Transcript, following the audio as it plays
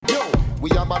We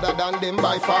are better than them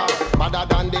by far, better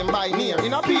than them by near.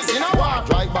 In a peace, in a war,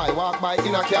 drive by, walk by,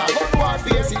 in a car. Gun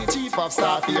warfare, see the chief of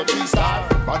staff here, 3-star.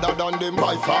 Better than them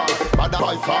by far, better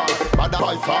by far, better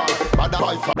by far, better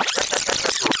by far.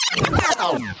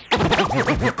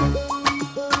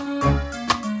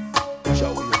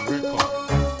 Shall we record?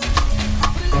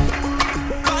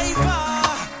 By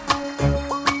far.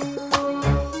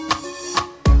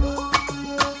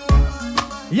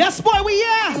 Yes, boy, we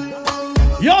here.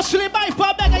 You're sleep by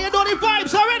far, beggar, you know the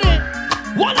vibes already.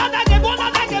 One on again, don't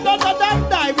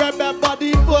die. Remember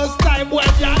the first time when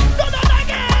you done it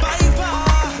again.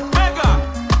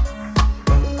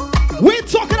 We're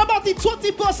talking about the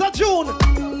 21st of June.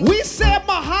 We say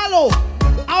Mahalo,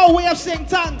 our way of saying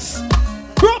thanks.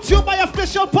 Brought to you by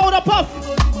official Powdapuff.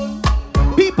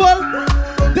 People,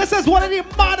 this is one of the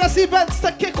maddest events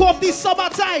to kick off the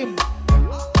summertime.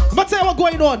 But tell you what's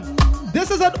going on. This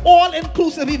is an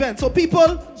all-inclusive event. So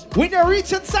people, when you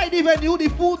reach inside the venue, the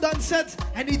food done set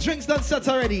and the drinks done set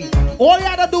already. All you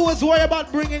have to do is worry about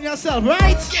bringing yourself,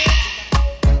 right?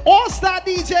 All-Star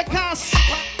DJ Cass,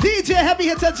 DJ Heavy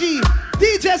Hitter G,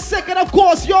 DJ Sick, and of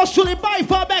course, yours truly by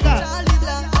far beggar.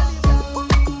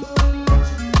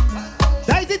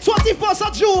 That is the 21st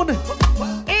of June,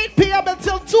 8 p.m.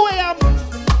 until 2 a.m.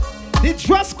 The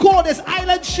dress code is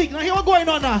Island Chic. Now here what's going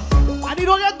on now. I need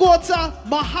only to go to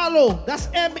Mahalo. That's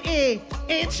MAHALO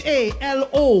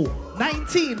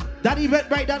 19. That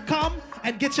eventbrite.com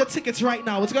and get your tickets right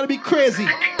now. It's gonna be crazy.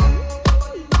 By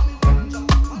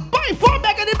far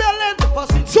back in the building.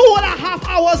 2.5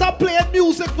 hours of playing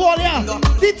music for you.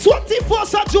 The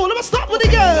 21st of June. Let me start with the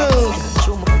girls.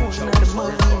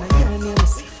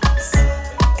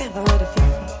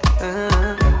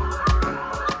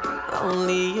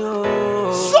 Only you.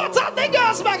 Sort out the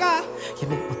girls, beggar. You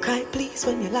make me cry, please,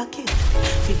 when you lock it.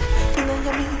 Feel in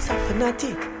your knees, I'm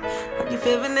fanatic. And if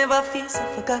you ever never feel, so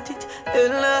forgot it. The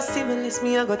last stimulus,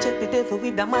 me, I go check the devil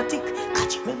with the matic.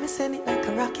 Catch you, make me send it like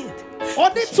a rocket.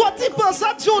 On the 21st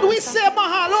of June, we say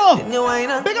Mahalo.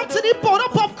 Big up to the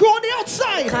Powdapuff crew on the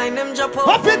outside. Kind them drop off.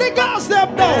 Up in the girls,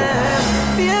 them now.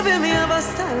 Baby, me have a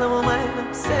style on my mind,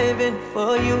 I'm saving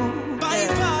for you. Bye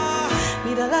bye.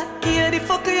 Me the like, yeah, the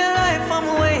fuck of your life, I'm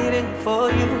waiting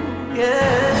for you,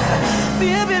 yeah.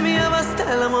 Baby, me have a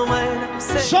style on my mind, I'm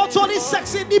saving. Shout out the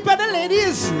sexy independent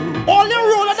ladies. All you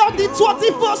rolling out the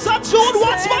 21st of June.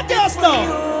 What's my girls now?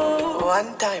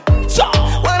 One time. So,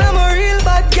 when I'm a real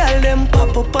bad girl, them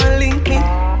pop up and link me.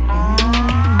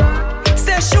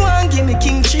 Say she want give me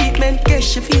king treatment, guess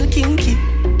she feel kinky.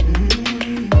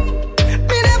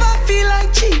 Me never feel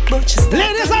like cheap, but she still.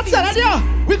 Ladies, I'm telling you,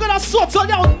 we're gonna sort on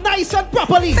you out nice and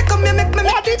properly. Say come here, make me.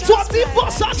 On the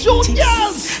 21st of June,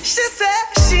 girls. She said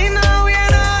she know we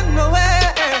ain't on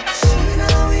nowhere. She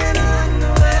know we ain't on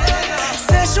nowhere.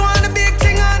 Say she want a big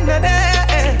thing under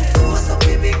there. What's up,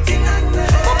 a big thing under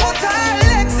there? Put her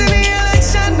legs in the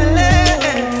election, the legs.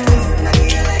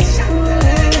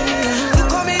 You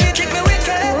come in and take me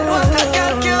wicked. What I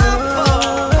can't care for.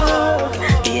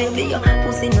 Baby, your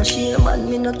pussy no shame, and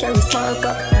me no carry small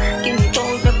cock. Skinny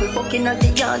tongue, make we fucking at the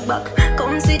yard back.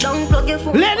 Come sit down, plug your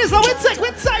foot. Ladies, now we take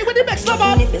with side with the next number.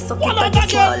 One of the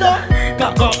girl now.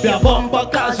 Cock up your bumper,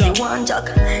 cause you want jack.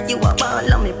 You a ball,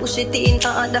 let me push it in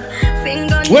harder.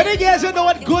 Finger. When the girls, you know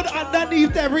what good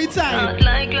underneath every time.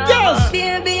 Girls.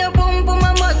 Baby, your bum for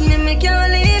my butt, me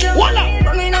can't leave you. Voila.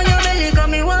 Come in on your belly, cause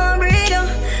me want breathe you.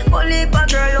 Only a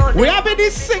girl out. We having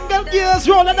these single girls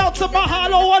rolling out to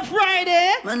Mahalo on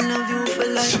Friday. Man, love you for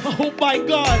life. Oh my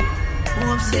God.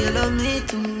 Hope say you love me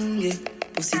too, yeah.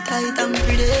 Pussy tight and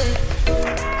pretty.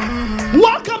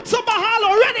 Welcome to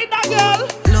Mahalo, ready now, girl?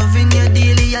 Loving you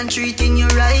daily and treating you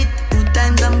right. Good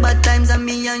times and bad times and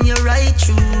me and you right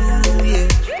true, yeah.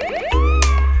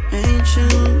 Ain't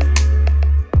true.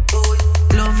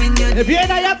 Loving you. If you ain't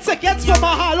had your tickets for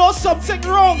Mahalo, something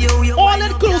wrong. All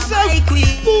inclusive,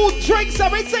 food, drinks,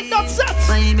 everything not set.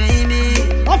 My baby.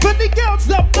 Up in the girls,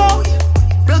 them now.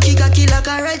 Rocky cocky like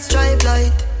a red stripe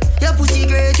light. Your pussy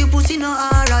great, your pussy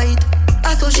not alright.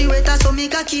 I saw she wet, I saw me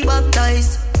cocky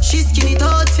baptized. She skin it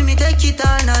out for me, take it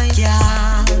all night.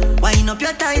 Yeah, wind up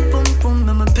your tight pum pum,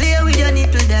 I'ma play with your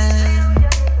nipple then.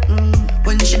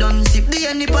 When she done sip the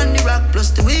honey on the rock, plus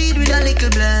the weed with a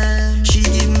little blend. She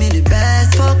give me the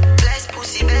best fuck, best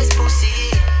pussy, best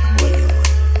pussy.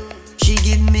 She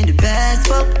give me the best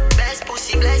fuck, best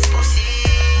pussy, best pussy.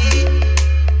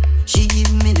 She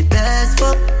give me the best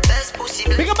fuck, best pussy.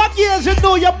 Big about girls, you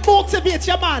know you motivate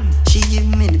your man. She give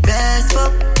me the best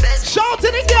fuck, best. Shout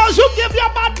to the girls, you give your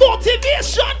man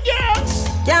motivation, girls.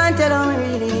 Can't tell how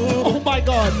me really. Oh my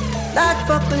God. That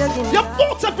fuck will you give me. You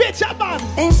motivate your man.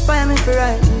 Inspire me for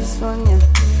write this one, yeah.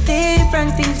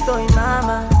 Different things going,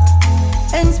 mama.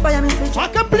 Inspire me for I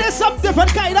can play some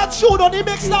different kind of tune on the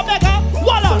mix now, Mega.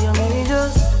 What up? So you may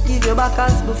just give your back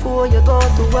hands before you go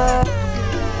to work.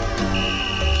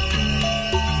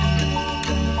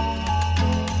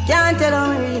 Can't tell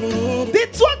how me really need it. The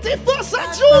 21st of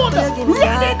June,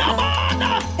 ready now,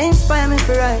 man. Inspire me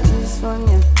for write this one,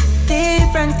 yeah.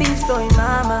 Different things going,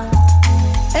 mama.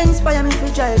 Inspire me for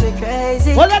drive you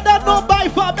crazy. Well, let that know by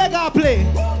far Mega play.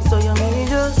 So you may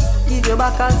just give your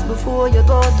back hands before you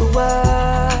go to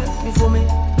work. Before me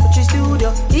put your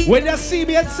studio. When you see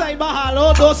me inside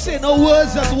Mahalo, don't say no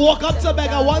words, just walk up to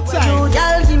Mega one time.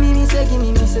 Y'all give me say.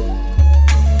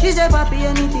 She say, papi,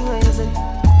 anything when you say.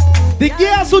 The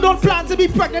girls who don't plan to be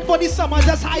pregnant for this summer,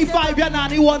 just high five your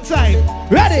nanny one time.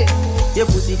 Ready? Your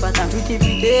pussy fat and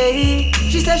pretty.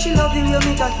 She said she love the way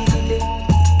me cocky today.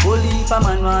 Only if a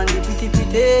man want the pretty,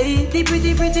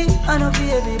 I know for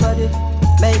everybody.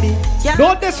 Baby, yeah.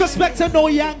 No disrespect to no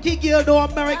Yankee girl, no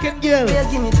American girl.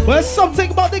 But there's something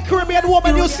about the Caribbean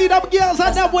woman, you see them girls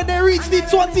and them when they reach the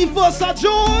 21st of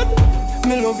June.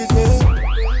 Me love it, man.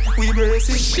 We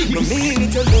racing. No mean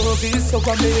it, your love is so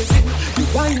amazing. You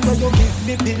wine when you give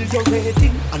me, build your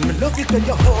rating. And me love it when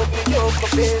you hold me, you're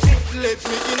baby. Let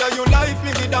me in your life,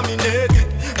 me dominate it.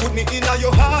 Put me in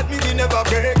your heart, me never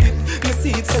break it. Me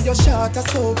see it, say you're short or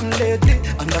something lately.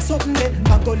 And that's something that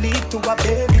I go lead to a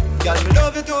baby. Girl, me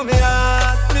love it to me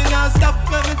heart. Me not stop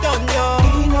when me done you.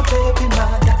 Be no baby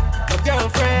mother, no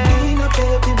girlfriend. Be no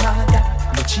baby mother,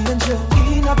 no change you.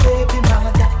 Be no baby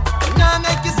mother. Now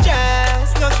make you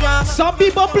stress, no drama. Some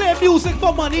people play music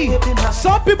for money.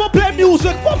 Some people play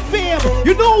music for fame.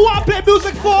 You know who I play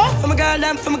music for? For my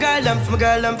girl, for my girl. Oh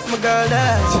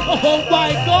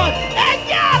my God. Hey,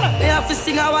 girl! Me have to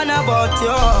sing a one about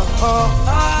you.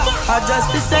 I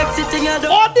just the sexy thing you do.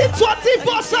 On the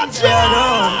 21st of June.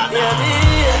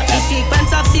 The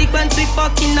sequence we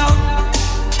fucking now.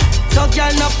 No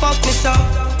girl no fuck me so.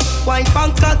 Wine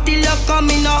punk till you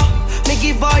coming now. Me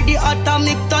give her the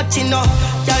atomic touch, you know.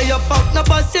 Girl, you fuck no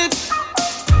passive.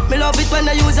 Me love it when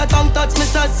I use a tongue touch me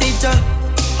sausage.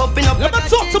 Open up. Let me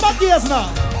talk to my girls now.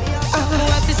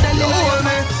 You hold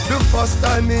me the first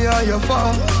time me and you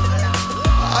fall.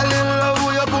 I love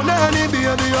with your punani,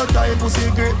 baby. Your type pussy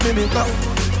great, me come.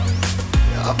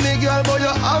 You have me girl, but you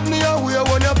have me away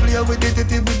when you play with it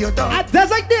with your tongue. I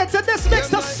designated this mix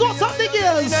to sort out the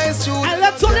girls. And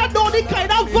let's all you know the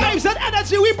kind of vibes and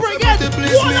energy we bring in. One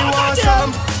of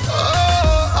them.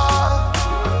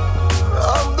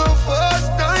 I'm the first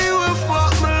time you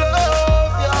fuck me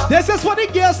love, yeah. This is for the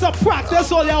girls to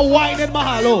practice all your wine in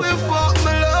Mahalo. We fuck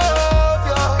me love,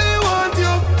 yeah. Me want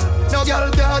you. No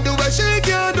girl can do what she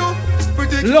can do.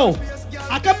 Pretty Low.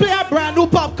 I can play a brand new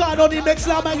popcorn on the mix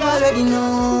now, my girl. Already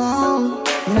know.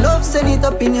 Love send it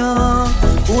up in you.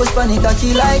 Who's panic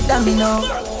cocky like that, me know.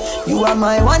 You are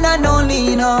my one and only,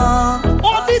 you know.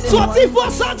 On the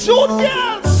 21st of June,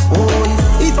 girls.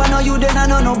 Oh, if I know you, then I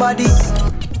know nobody.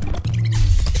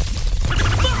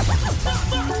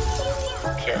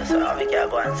 Yeah, so how we can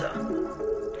go answer?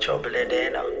 Trouble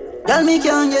there now. Girl, me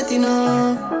can't get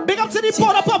enough. Big up to the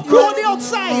Powdapuff crew on the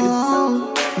outside.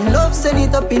 Love send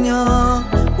it up in you.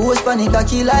 Who's panic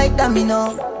cocky like that, me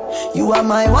know. You are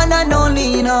my one and only,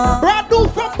 you know. Brand new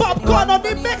from popcorn on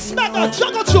the mix, mega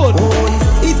juggle tune.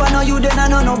 Oh, if I know you, then I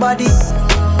know nobody.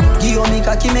 Give me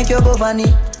cocky, make your go funny.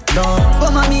 No,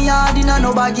 come on me yard in a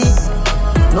no baggy.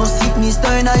 No sickness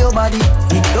turn on your body.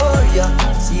 Victoria,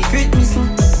 secret missing.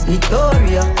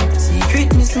 Victoria,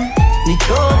 secret missing.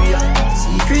 Victoria,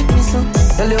 secret missing.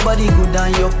 Tell your body good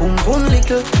and your pum pum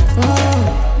little.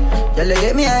 Girl, you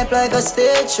get me hype like a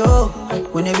stage show.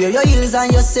 When you wear your heels and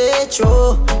you say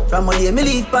true. From all day me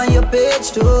leave on your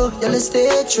page too. Girl, you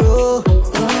stay true.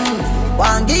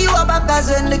 One give you a back as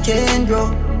when the can grow.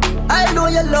 I know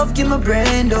your love give me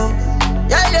brain though.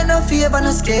 Girl, you no favor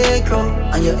no scarecrow.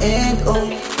 And you ain't oh.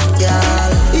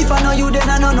 Girl, if I know you then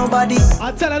I know nobody.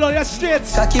 I'm telling all your straight.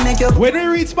 Cocky make you. When we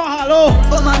reach Mahalo,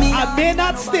 I may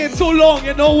not stay too long,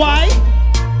 you know why?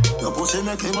 Your pussy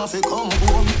make him have to come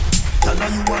home. Tell her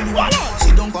you want one.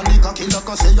 Sit down on the cocky like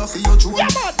I say you feel your drone.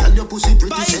 Tell your pussy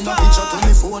pretty, send a picture to me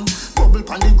phone. Bubble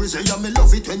pan the grizzly, yeah, me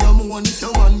love it when you moan. If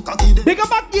your man cocky the big up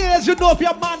back years, you know if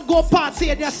your man go party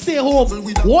and you stay home,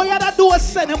 what you gotta do is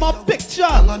send him a picture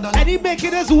and he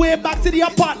making his way back to the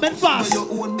apartment fast.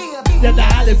 You're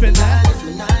not living that.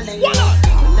 What up?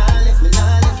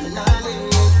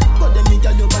 But them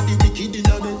nigga your body wicked in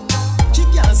a bed. She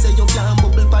can't say you can't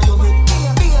bubble by your head.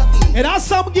 And as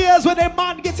some girls, when their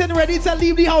man getting ready to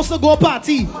leave the house to go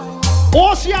party,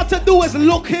 all she have to do is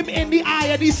look him in the eye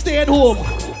and he's staying home.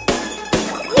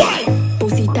 Why?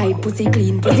 Pussy tight, pussy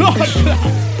clean, pussy fresh.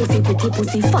 Pussy pretty,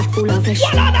 pussy fat, full of flesh.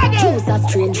 Juice a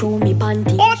strain, show me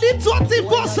panty. On the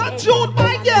 21st of June,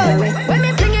 my girl. When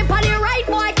me fling it on the right,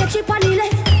 boy, catch it on the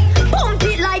left. Pump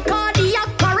it like cardiac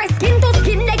arrest. Skin to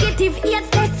skin, negative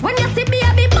 8 test. When you see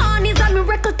baby born, is a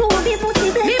miracle to be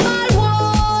pussy blessed. Me ball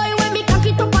boy, when me cock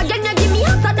it up again, you give me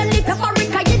hotter than the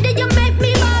paprika. You make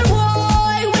me ball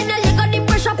boy. When you leg on the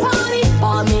pressure, palm me,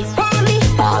 palm me, palm me,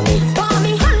 palm me, palm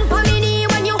me, hand palm me knee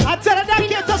when you. I tell her that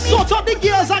get to sort out the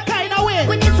gears a kind of way.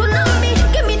 When you tsunami,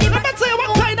 give me the. Let me tell you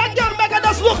what kind of girl make her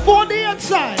just look for the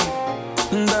inside.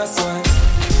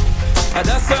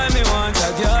 That's why me want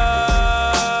a girl.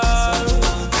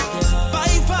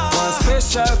 One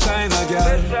special kind of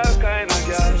girl.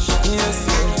 Yes,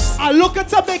 yes. I look at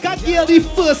to make a girl the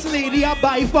first lady I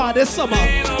buy for this summer.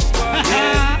 Going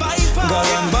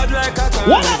bad like a carnival.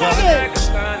 What am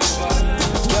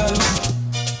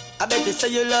I bet you say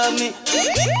you love me.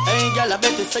 Hey girl, I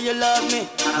bet you say you love me.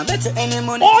 I bet you any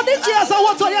money. all the girls I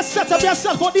want to set up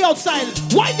yourself on the outside.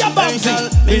 Why you bouncing?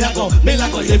 Me la go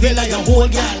live in your whole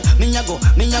girl. Me a go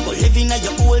live in your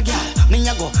whole girl. Me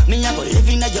a go live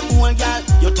in your whole girl.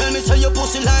 You tell me say your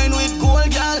pussy line with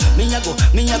gold girl. Me a go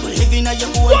live in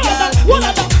your whole girl. What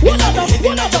up?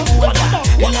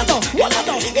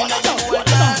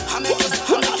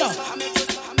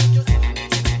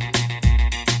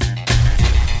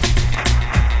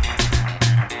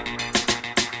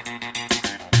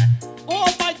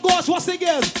 Once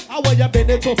again, I want you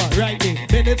bend it over right there,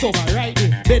 bend it over right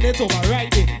there, bend it over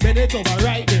right there, bend it over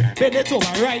right there, bend it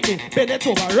over right there, bend it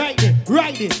over right there,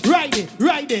 right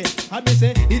there. And me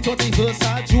say, it's 21st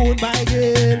of June, my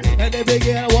girl, and every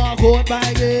girl walk out,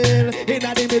 my girl.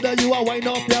 Inna the middle, you a wind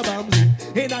up your bumsy.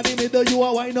 Inna the middle, you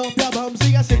a wind up your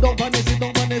bumsy. I sit down on it, sit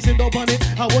down on it, sit down on it.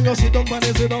 I want you sit down on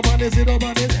it, sit down on it, sit down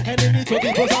on it. And then the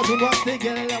 21st of June, watch the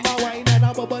girl, I'm a wine and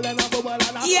a bubble and a bubble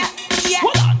and a. Yeah.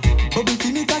 Hold on. Bubble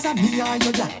to me cause I'm me and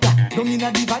your dad. Don't in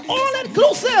a divan. All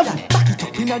inclusive. Back it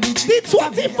up in a ditch. The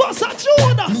 21st of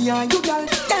June. Me and your girl.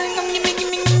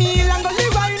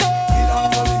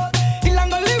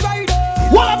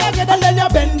 What am I gonna let you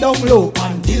bend down low?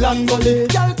 And the langole.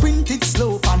 Girl print it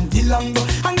slow and the lango.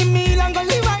 And give me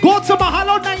langole right. Go to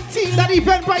Mahalo 19 at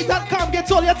eventbrite.com. Get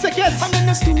all your tickets. And then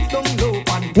the stoop down low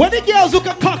and. When the girls who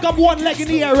can cock up one leg in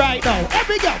the air right now.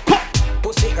 Every girl, come.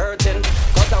 Pussy hurting,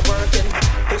 cause I'm working.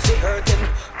 Pussy hurting,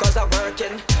 cause I'm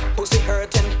working. Pussy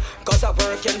hurting, cause I'm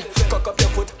working. Cock up your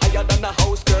foot higher than a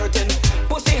house curtain.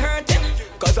 Pussy hurting,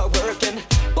 cause I'm working.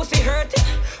 Pussy hurting,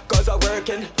 cause I'm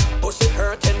working. Pussy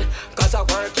hurting, cause I'm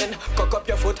working. Cock up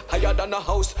your foot higher than a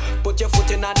house. Put your foot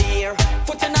in the air,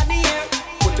 foot in the air.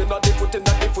 Foot in the foot in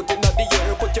the foot in the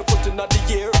air. Put your foot in the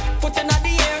air, foot in the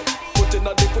air. Foot in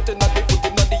the foot in the foot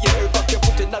in the air. Cock your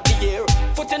foot in the air,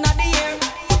 foot in the air.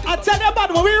 I tell you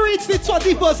about when we reach the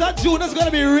 21st of June, it's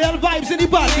gonna be real vibes in the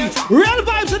party. Real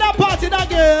vibes in that party, that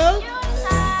girl.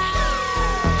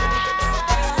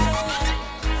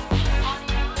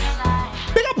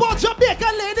 Big up all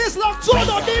Jamaican ladies, locked on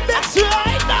the mix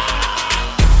right now.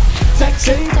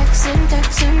 Texting,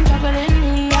 juggling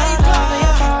me. I love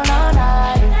your phone all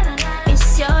night.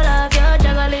 It's your love, you're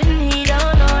juggling me.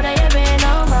 Don't know that you've been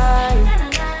on mine.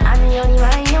 I'm the only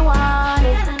one you want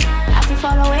it. I can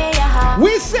follow where your heart.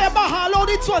 We say Mahalo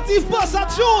the 21st of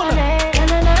June.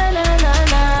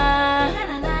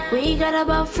 We got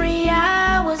about 3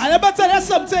 hours. I never tell you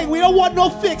something. We don't want no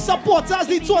fake supporters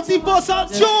the 21st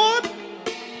of June.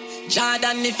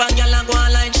 Jordan, if a girl a go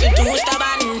online, she too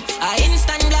stubborn. I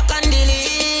instant block and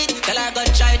delete. Tell her go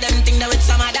try them thing that with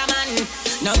some other man.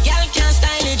 No girl can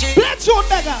style it. Let's shoot,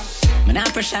 nigga. Man, I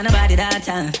pressure nobody that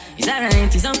time. It's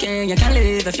alright, it's okay, you can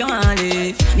live if you want to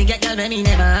live. Me get girl, but me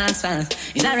never ask for.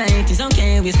 It's alright, it's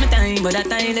okay, waste my time, but that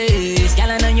time is. Girl,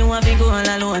 I know you want to go all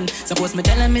alone. Suppose me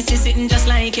tell her me see sitting just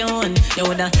like you own. You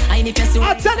woulda, I need to see.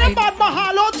 I tell you about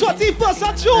Mahalo 21st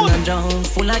of June. I'm drunk,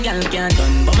 full of girl can't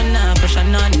done. But me nah pressure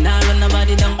none, nah run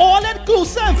nobody down. All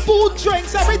inclusive, food,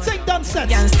 drinks, everything done set.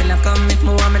 Can't still have come if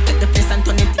me want me take the place and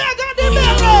turn it. Mega the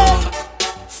mega.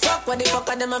 Fuck what the fuck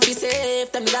are them a fi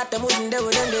safe. Them that them wouldn't do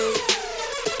them day.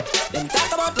 Them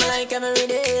talk about me like every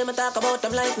day. Me talk about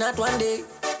them like not one day.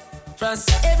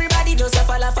 Trust everybody just a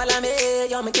follow me.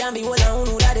 Yo, me can't be one on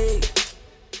who that day.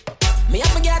 Me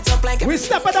have me get up like we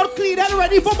stepping out clean and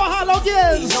ready for Mahalo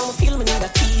girls. Don't feel me need a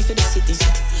key for the city.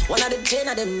 One of the gen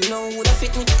of them know who that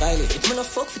fit me. Kylie, if me no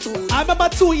fuck for two. I remember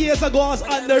 2 years ago I was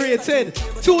underrated.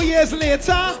 2 years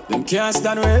later, them can't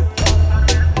stand with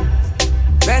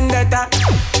vendetta.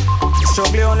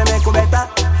 Struggle only make you better.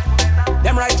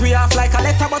 Them right we off like a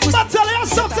letter, but we I tell you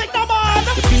something, no man.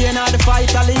 The pain of the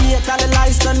fight, all the hate, all the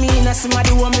lies don't mean that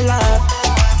somebody want me love.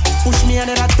 Push me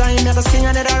another time, never sing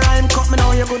another rhyme. Cut me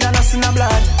now, you good and I sing a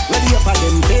blood. Ready up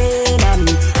again, pain and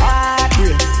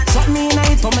heartbreak. Shot me in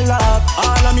it on my lap.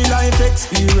 All of me life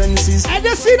experiences. And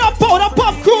you see that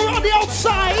Powdapuff crew on the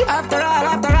outside. After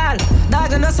all,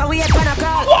 dog and us a wait on a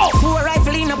call. Four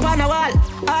rifle in upon a wall.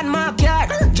 On my car,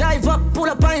 drive up, pull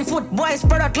up on foot. Boys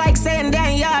spread out like saying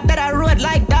damn yard. That I road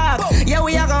like dog. Yeah,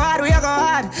 we a go hard.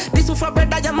 This is for bread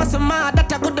that you must mad.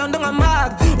 That I could down a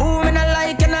mag. Who me not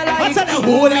like and I like.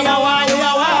 Who me a why?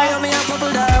 Me a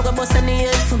couple dog, a bust any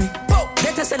head for me.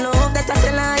 That I say love, that I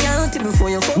say loyalty before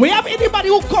you fall. We have anybody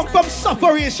who come from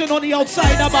separation on the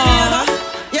outside of bar.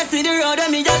 You see the road where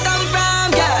me just come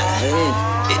from, yeah.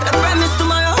 I promise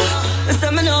tomorrow.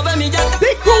 Me know where me just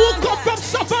the crew who come from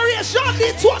separation.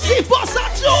 The 21st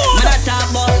of June. Man, I talk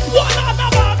about what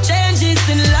another changes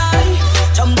in life.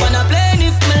 Jump on a plane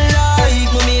if me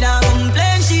like. Mommy don't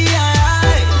complain, she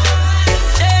alright.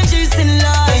 Changes in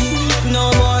life.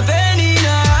 No more pain in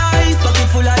her eyes. Pocket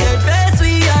full of dead face,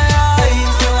 we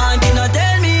eyes. No one can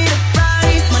tell me the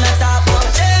price. Man, I talk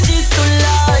about changes to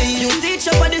life. You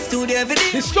teach up at the studio every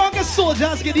day. The strongest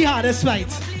soldiers get the hardest fight.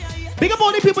 Big up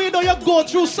all the people you know you go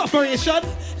through separation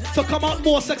to come out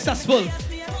more successful.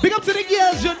 Big up to the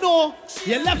girls you know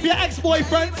you left your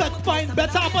ex-boyfriend to find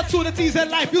better opportunities in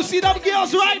life. You see them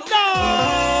girls right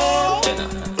now.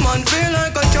 Man feel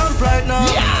like a champ right now.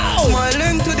 Yo!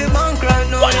 Smiling to the bank right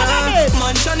now. Yeah.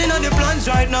 Man shining on the plans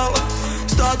right now.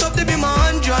 Start up to be my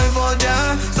hand drive out,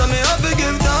 yeah. So me have to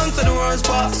give thanks to the worst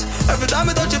pass. Every time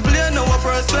I touch a plane, no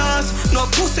first class. No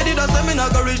pussy did I say me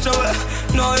not go reach nowhere.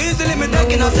 No easily me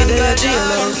taking off the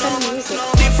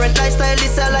different lifestyle,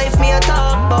 this a life me a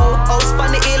talk about. House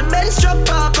on the hill, Benz truck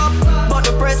park up. But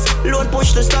the press, loan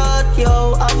push to start,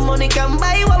 yo. Have money can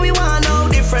buy what we want now.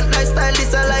 Different lifestyle,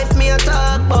 this a life me a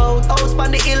talk about. House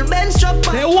on the hill, Benz truck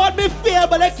park. They want me fair,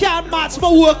 but they can't match my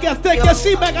work ethic. You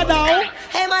see Mega now?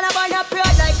 Hey man, I'm on a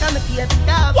broad like I'm a tear for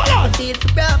dog. What on? Feel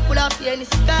for broad, pull up here in the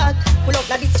skirt. Pull up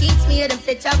like the streets, me hear them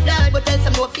say chop blood. But tell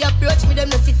some more if you approach me, them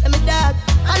no sit some dog.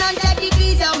 And 100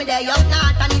 degrees, how me there, young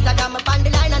not. And it's a come up on the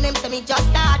line and them say me just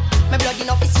start. My blood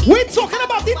enough is cheap. We're talking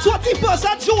about the 21st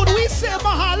of June. We say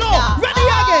Mahalo. Ready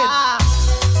again.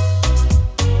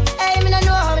 Hey, me no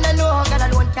know, God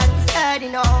alone can decide,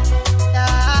 you know.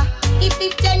 If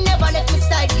it can never let me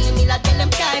side, leave me like tell them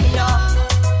time, you know.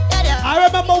 I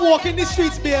remember walking the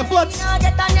streets barefoot.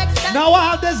 Now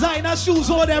I have designer shoes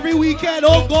on every weekend.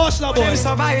 Oh gosh, now boy.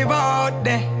 Survive out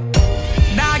there.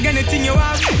 Dog, anything you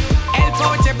have. Help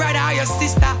out your brother or your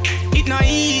sister. It not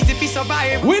easy if you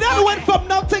survive. We done went from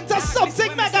nothing to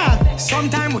something, Mega.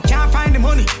 Sometimes we can't find the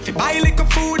money. If you buy liquor,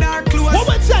 food or clothes. What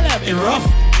we tell them? It's rough.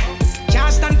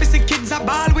 Can't stand for the kids a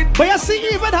ball with. But you see,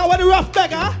 even how it's rough,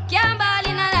 Mega. Can't ball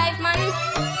in a life, man.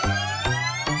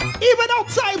 Even how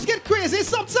times get crazy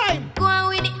sometimes. Go on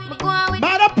with it, but go on with it.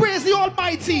 Man, I praise the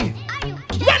Almighty.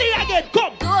 Ready again,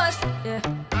 come. Ghost, yeah.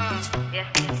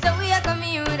 So we are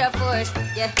coming with a force,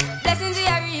 yeah. Blessings we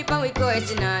are reap and we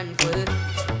coursing on full.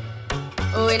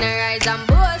 Oh, we not rise and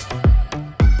boast.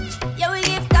 Yeah, we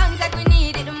give thanks like we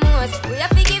need it the most. We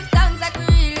have to give thanks like we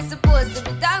really supposed to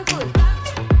be thankful.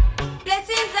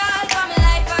 Blessings all for my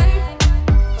life and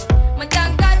my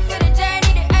thank God for the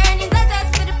journey, the earnings are just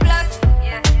for the plus.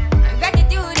 Yeah, and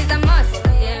gratitude is a must.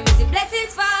 Yeah, we see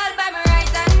blessings fall by my right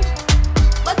hand,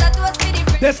 but that was for the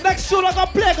friends. This next tune I'm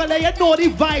gonna play, gonna let you know the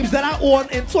vibes that I own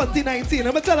in 2019.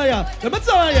 Let me tell you.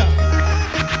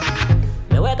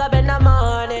 Me wake up in the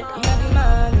morning,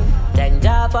 thank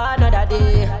God for another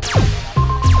day.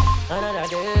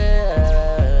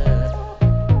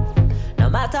 No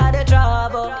matter the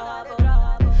trouble,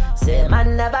 say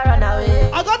man never run away.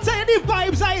 I gotta tell you the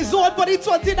vibes I zone for the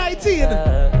 2019.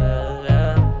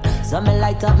 So me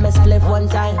light up my spliff one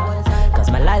time, cause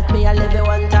my life me I live it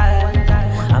one time.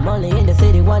 I'm only in the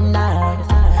city one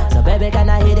night, so baby can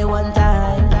I hit it one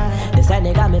time? This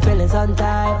Sunday got me feeling some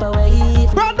type of way.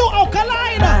 Brand new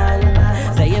Alkaline.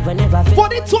 Say even if I feel for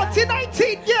the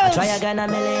 2019 years. I try again a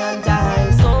million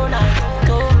times. Tonight,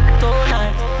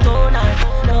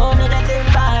 no negative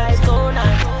vibes.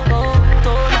 Tonight, no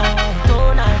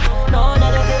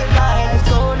negative vibes.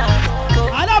 Tonight.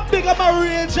 And I big up my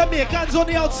real Jamaicans on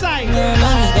the outside.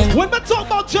 When we talk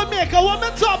about Jamaica, what we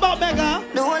talk about, Mega?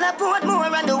 The whole I put more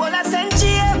and the whole I St.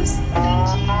 James.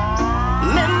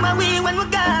 Remember when we're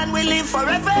gone, we live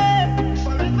forever.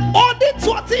 On the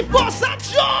 21st of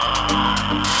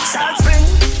June. South Spring,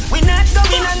 we not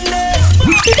going under.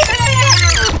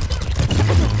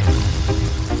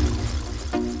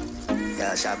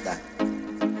 Yeah, shop that.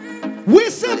 We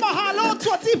say Mahalo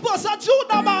 21st of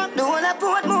June, man. The whole I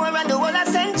put more and the whole I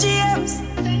St. James.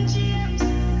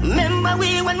 Remember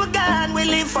we when we're gone, we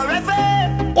live forever.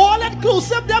 All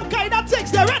inclusive, them kind of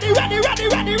things. They're ready.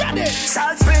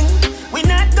 Salt Spring, we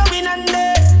not going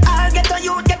under. I'll get on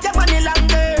you, get your money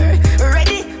longer.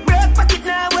 Ready, break pocket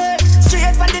now work.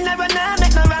 Straight for the never now,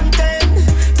 make no wrong turn.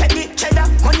 Take the cheddar,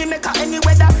 money maker any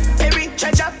weather. Perry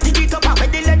treasure, dig it up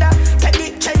with the leather. Take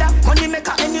the cheddar, money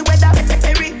maker any weather.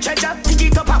 Perry treasure, dig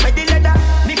it up with the leather.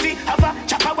 Me fi have a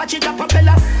chopper, watch it a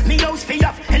propeller. Me house fi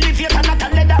off, elevator not a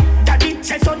leather. Daddy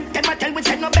say son, them a tell we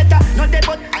say no better. No they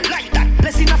but I like that,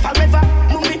 blessing a forever.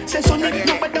 Mummy say son, no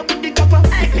better with the copper.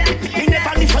 He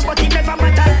never listen but he never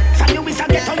matter. Fan you is a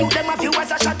get on you, them a few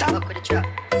as a shutter. Up with the truck.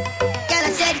 Girl,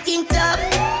 I said it in top.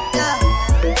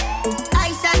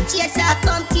 Ice and chaser,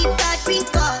 come keep that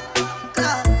drink up.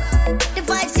 The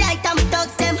vibes light and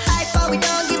thugs, them hyper, we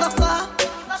don't give a fuck.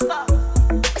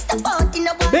 Mr. Boat in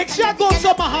the water. Make sure go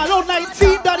to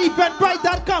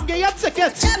Mahalo19.eventbrite.com. Get your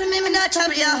tickets. Trouble me, not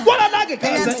trouble ya. What a nugget,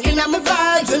 Cause guys. I'm in my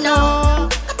vibes, you know. I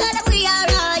thought that we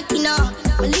alright, you know.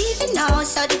 We're leaving now,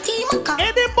 so the team will come.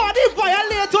 Anybody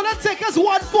violate on the tickets,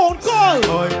 one phone call.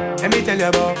 Boy, let me tell you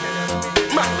about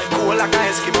man, we cool like a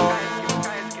Eskimo.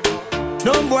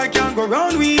 No boy can go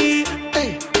round we.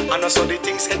 Hey, and also the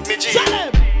things hit me G.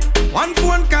 One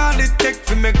phone call it take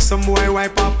to make some boy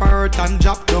wipe up her hurt and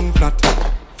drop down flat.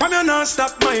 From you not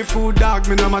stop my food dog,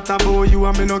 me no matter about you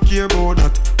and me no care about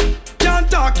that. Can't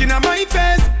talk in my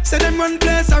face, say them run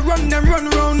place, I run them run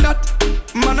round that.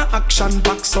 Man a action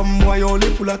back, some boy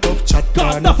only full of tough chat.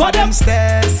 Enough of them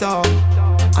stairs up,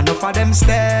 enough of them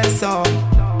stairs up,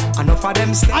 enough of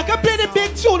them stairs. I can play the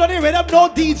big tune on the rhythm, no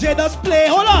DJ does play,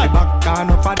 hold on. Back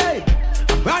enough of them,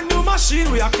 a brand new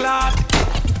machine we are clad.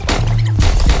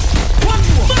 One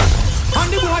more,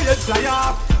 and the boy head fly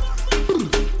off.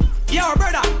 Yo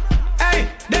brother, hey,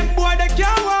 them boy they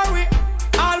can't worry.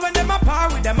 All when them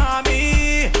apart with them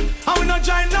army, and we not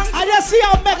join them. I just see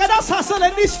how mega that's hustle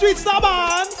in the streets now,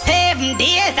 man. 7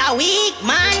 days a week,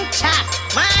 man chop.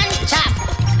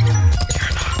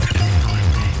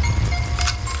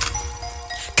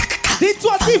 The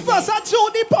 21st of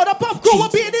June, the Powdapuff crew will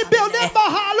be in the building,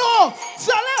 Mahalo.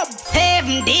 Tell them.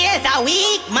 7 days a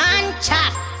week, man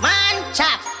chop.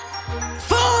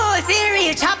 Full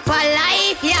serial chopper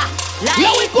life, yeah.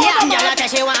 Here we go, yeah. Girl, I tell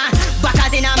she want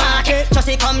backers in a market. Just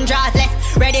see come draws less.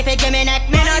 Ready for give me net.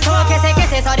 Me no talk,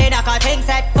 kissy, so they knock a thing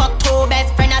set. Fuck 2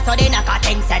 best friends, so they knock a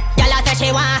thing set. Girl, I tell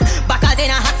she want backers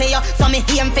in a hot for you. So me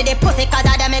aim for the pussy, cause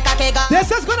I dem make a kick up. This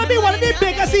is gonna be one of the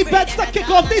biggest events to kick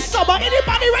off this summer.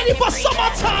 Anybody ready for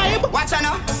summertime? Watch out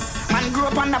now. Man grew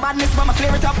up on the badness, but me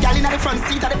flare it up. Girl in the front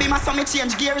seat of the beamer, so me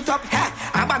change gear it up. Ha,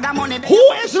 a bag of money.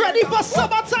 Who is ready for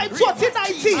summertime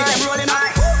 2019? I'm rolling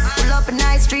up. Pull up in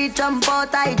nice street, jump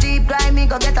out, I Jeep, grind me,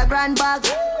 go get a grand bag.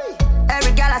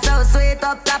 Every gal I so sweet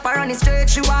up, tap her on the street,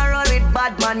 she want roll with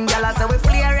bad man. Gal I say we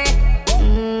flare it.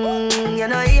 You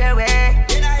know here we.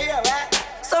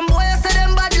 Some boys say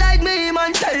them bad like me,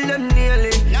 man, tell them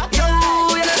nearly. Yo,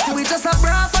 you know see we just a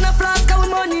bra and a flask of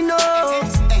money, no.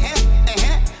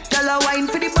 Gal a wine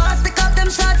for the boss, take off them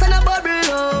shots and a bubble.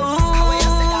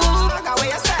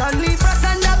 Stanley Frost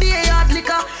and a be a hard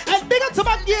liquor. And big up to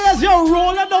my gears, you're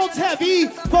rolling out heavy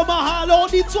for Mahalo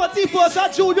the 21st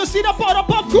of June. You see the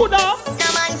Powdapuff crew now?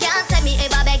 No man can't say me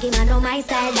ever beg him, I know my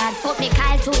style that. Put me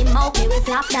Kyle to him, mouth me, we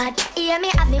flop that. Hear me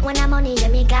have me when I'm money, yeah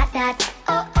me got that.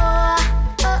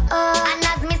 And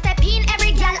as me step in,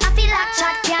 every girl I feel like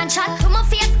chat. Can't chat to my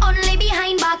face, only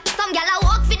behind back. Some girl I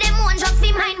walk for them one, just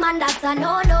for mine, man, that's a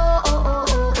no.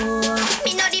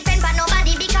 Me no depend on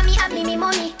nobody, because me have me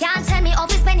money. Can't tell me how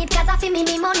to spend it, cause I feel me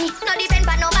money. No depend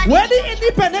on nobody. Where the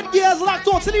independent gears locked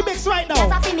on to the mix right now?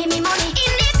 Cause I feel me money.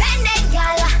 Independent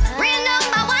girl, real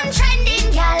 #1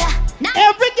 trending girl.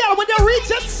 Every girl when you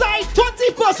reach inside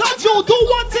 21st of June, do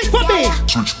one thing for me.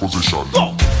 Switch position.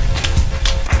 Go.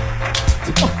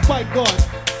 Oh my God.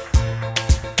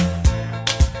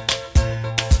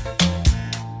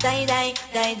 Die.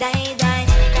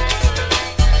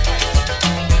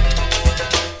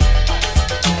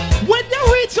 When you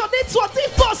reach on the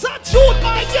 21st of June,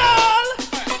 my girl.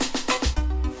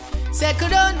 Settle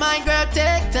down, my girl,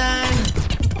 take time.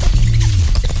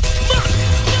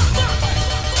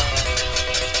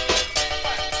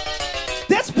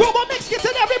 This promo mix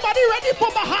getting everybody ready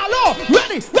for Mahalo.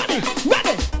 Ready.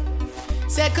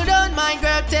 Settle down, my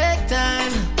girl, take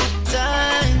time.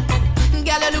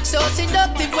 Girl, you look so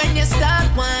seductive when you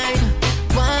start wine,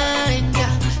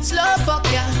 girl. Slow fuck,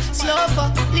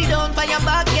 lay down for your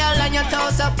back, girl, and your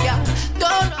toes up, girl.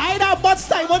 I ain't have much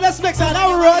time on this mix and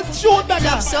I run shoot back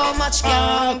up. So much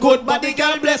girl, good body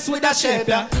girl blessed with a shape,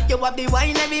 yeah. You have the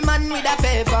wine, every man with a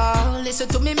paper. Listen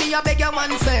to me, I beg you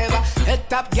one favor. Head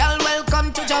top girl,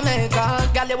 welcome to Jamaica.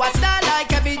 Girl, you a star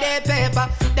like everyday paper.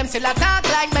 Them still attack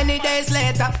like many days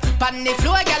later. Pan the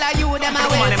floor, girl, are you them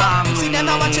away. See them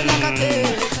a watching like a kid.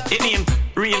 It name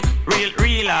real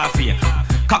or fake.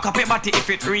 Cock up your body if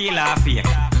it real or fake.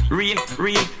 Real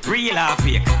or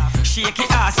fake. Shake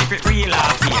your ass if it real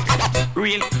or fake.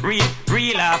 Real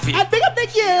or fake. And big up the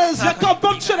girls, you come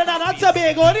from Trinidad and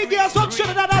Tobago. The girls from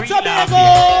Trinidad and Tobago.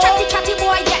 Chatty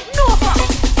boy, get no fuck.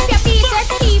 If you beat it,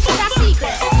 keep it a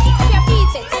secret. If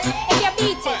you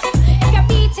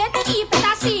beat it, keep it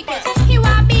a secret. He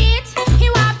want beat.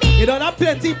 You don't have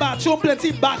plenty back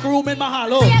room in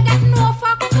Mahalo. You get no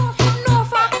fuck.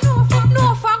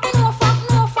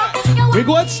 We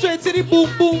going straight to the boom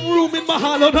room in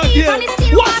Mahalo again.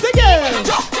 Once again.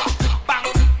 Bang,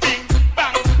 ding,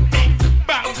 bang, ding,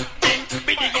 bang, ding,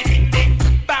 biddy ding ding,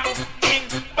 bang, ding,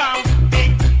 bang,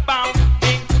 ding, bang,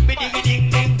 ding, biddy ding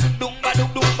ding, dum ba dum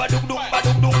ba dum ba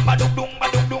dum ba dum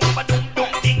ba dum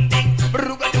ding ding,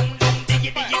 bruga dum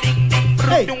diggy ding ding,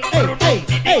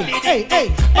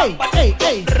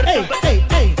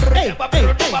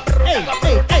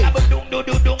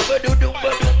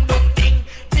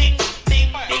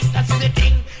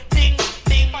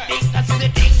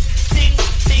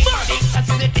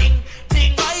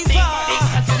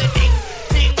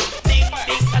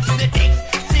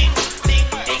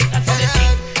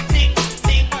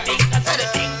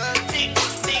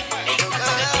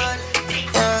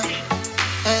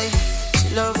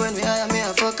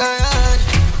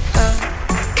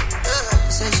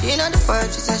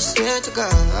 to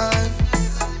God.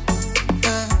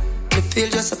 The pill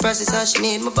just a process how she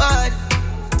need my body.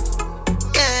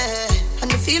 Yeah,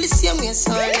 and I feel the same way,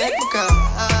 so I let me go.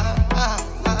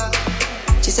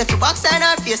 She said for box and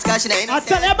her face, cause she not innocent. I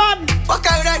tell you, man. Fuck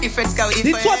her with her difference, cause we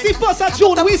different. The 21st of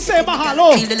June, we say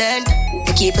Mahalo. Feel the land,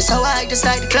 they keep us so high, just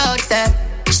like the clouds there.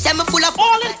 She said me full of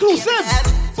all inclusive,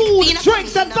 food,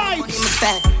 drinks and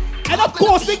vibes. And of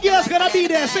course the girls gonna be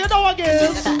there, so you know what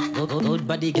girls. Good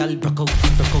body girl, broke out.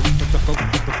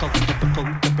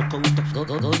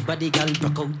 Good body girl,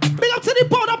 broke out. Big up to the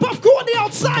Powdapuff crew on the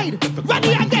outside.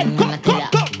 Ready again, go.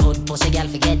 Good pussy girl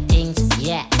forget things,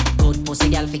 yeah. Good pussy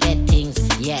girl forget things,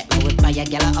 yeah. We would buy a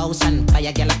girl a house and buy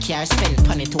a girl a car, spend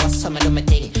money to a summer do my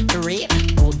thing. For real,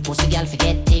 good pussy girl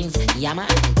forget things, yeah man.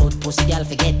 Good pussy girl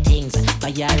forget things,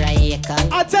 buy her a acre.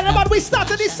 I tell you, man, we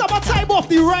started this summertime off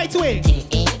the right way.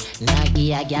 Nah,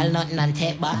 give a girl nothing and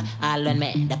take back. All on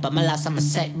me, that but my last I'm a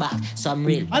setback. So I'm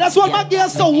real. And that's what my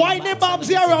girls so wine their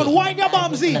bumsy around, wine your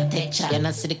bumsy. You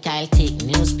not see the Kyle take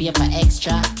newspaper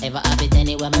extra. Ever have it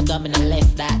anywhere me go, me no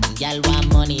left that. Girl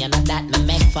want money and that me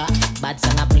make for. Bad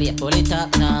song I play, pull it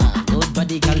up now. Good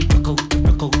body girl, broke out.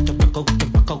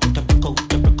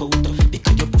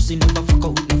 Because your pussy never fuck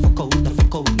out.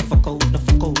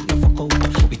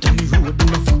 We turn the road, no fuck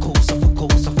out.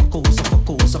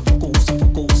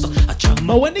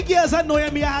 But when the girls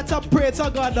annoy me, I had to pray to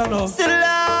God, don't know.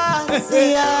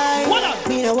 What up?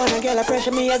 Me no wanna get a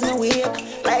pressure me as me wake.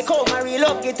 Like how my real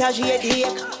love get a headache.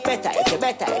 Better if you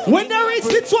better. When they reach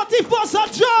the 21st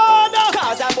of June.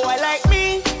 Cause a boy like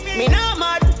me not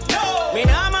mad. No. Me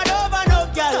not mad over no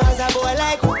girl. Cause a boy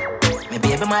like me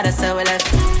baby mother so we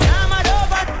left. Not mad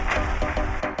over.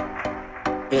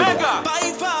 Mega. I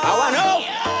wanna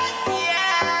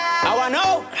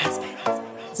know.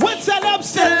 What's an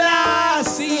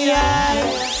Selassie?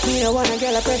 Me no wanna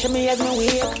get a pressure me as me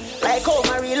wake. Like how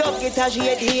my real love get a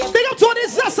headache. Big up to the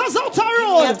Zessas out the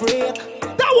road.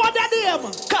 That one that them.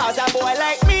 Cause a boy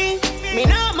like me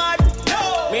not mad.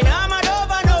 No. Me not mad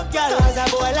over no girl. Cause a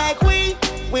boy like we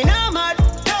not mad.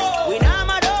 No. We not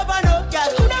mad over no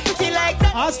girl. Who that pretty like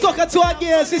that? I was talking to a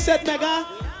girl, she said, Mega,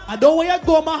 I don't want you to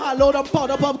go Mahalo, them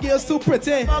Powdapuff girls too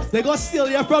pretty. They gonna steal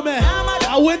you from me.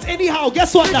 I went anyhow,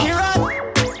 guess what now?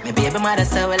 My baby mother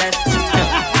so we left.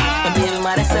 My baby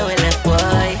mother so we left, boy.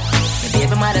 My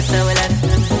baby mother so we left.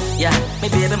 Yeah, my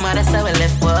baby mother so we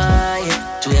left, boy.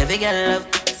 To every girl love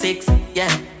 6,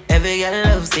 yeah. Every girl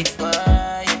love 6, boy.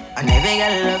 And every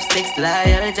girl love 6,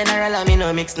 loyal general, I mean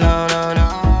no mix, no.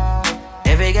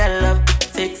 Every girl love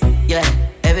 6, yeah.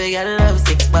 Every girl love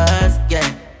 6 bars, yeah.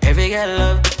 Every girl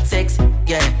love 6,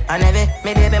 yeah. And every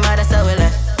my baby mother so we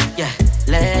left, yeah.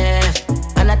 Left.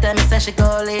 And I tell me say she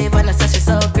go leave, and I say she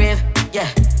so grieve, yeah,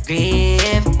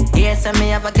 grieve. Yes, and me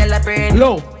have a girl a brain.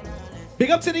 Low, big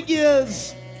up to the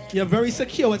girls. You're very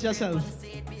secure with yourself.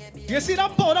 You see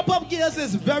that Powdapuff girls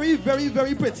is very, very,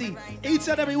 very pretty. Each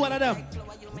and every one of them.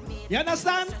 You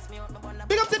understand?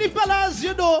 Big up to the fellas,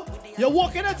 you know. You're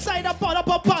walking inside a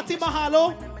Powdapuff party,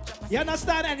 Mahalo. You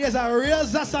understand? And there's a real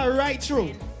Zassa right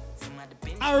through.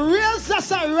 A real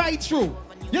Zassa right through.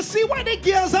 You see why the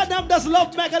girls and them just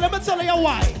love Mega? Let me tell you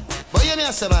why. But you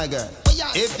know, say my girl,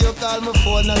 if you call my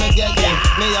phone and you get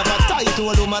me have a tight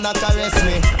old woman that caress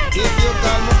me. If you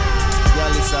call me, you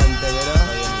listen to you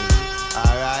know.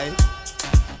 Alright.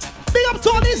 Big up to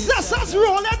all these Zassas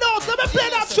rolling out. Let me play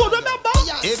that tune, remember?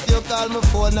 If you call my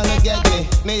phone and you get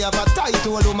me have a tight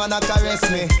old woman that caress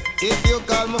me. If you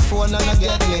call my phone and you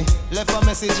get me, left a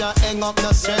message and hang up,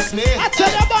 no stress me. I tell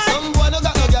you, boy. Some boy no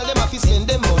got no girl, them have to spend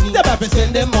them money. Them have to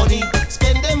spend them money.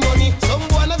 Spend them money. Some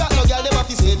boy no got no girl, them have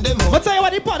to spend them money. But tell you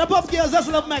what, the Powdapuff girls just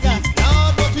love Mega.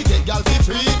 Nah, but we get gal for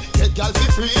free. Get gal for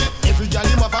free. Every gal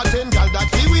him have a 10 gal that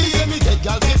fi we. Say me get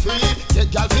gal for free.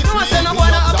 Get gal for free. No one say no boy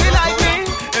not happy like me.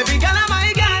 Every gal a my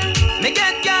gal. Me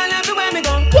get gal everywhere me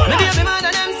go. Me baby man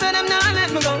and them say them nah let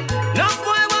me go. Love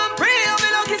boy want pray, oh me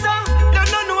lucky so. Don't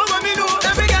know what me do.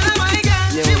 Every gal a my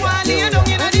gal. She want me down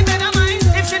in the bed of mine.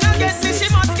 If she don't get me, she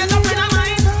must get a friend of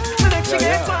mine. Me make she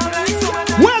get one like so.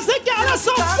 Where's the gal that's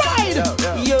outside?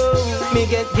 Yo, me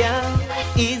get gal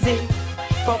easy.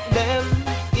 Fuck them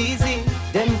easy.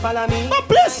 Them follow me. But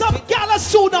play some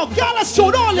Gallus tune now. Gallus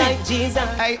tune only. Like Jesus.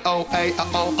 Hey oh hey oh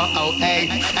oh oh oh hey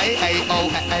hey hey oh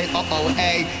hey oh oh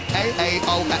hey hey hey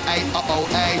oh hey oh oh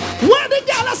hey. Where the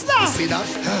Gallus now? See that?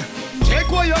 Take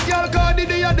away your girl, cause the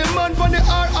day of the man for the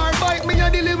RR bike. Me a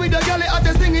deal with the girl at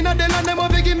the thing in the land. Them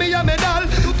have to give me a medal.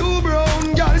 Two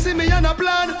brown girl see me on a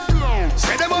plan.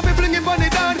 Say them have to fling it on the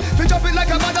down. Fi chop it like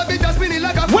a mother, be just spin it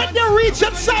like a. When they reach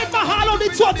inside Mahalo, the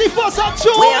 21st of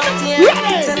June.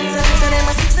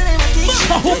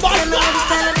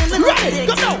 Ready? Ready?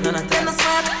 Go now.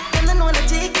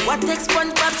 What takes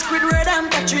SpongeBob, Squidward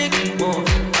and Patrick?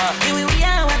 Here we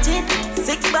are, watch it.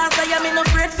 6 bars, I am in a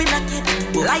afraid for knock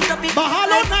it. Light up it.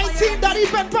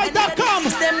 Mahalo19.eventbrite.com.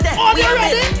 Are you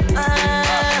ready?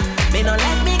 Me no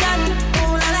let me gun.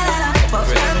 Ooh la la la. Fuck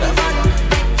the fun.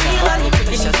 Feel on it.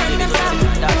 It's just from them some.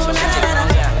 Ooh la la la.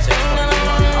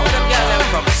 All them girls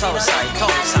from south side,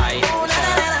 top side,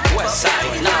 west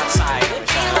side, north side.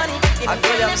 I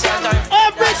feel them sometimes.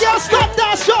 Every girl stop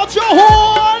that, shut your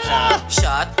hole.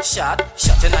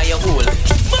 Shut in your hole.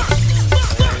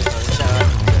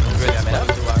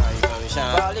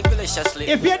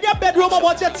 If you're in your bedroom, I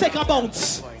want you to take a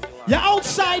bounce. You're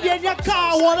outside, you're in your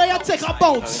car, I want you to take a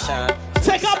bounce.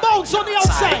 Take a bounce on the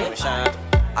outside.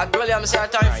 I really am saying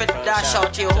time for dash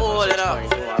out your hole, you know.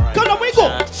 Come on, we go.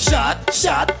 Shut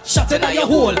in your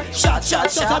hole. Shut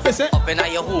up, up in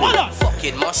your hole.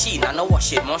 Fucking machine and a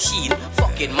washing machine.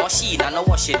 Fucking machine and a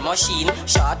washing machine.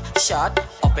 Shut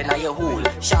up in your hole.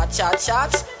 Shut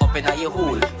up in your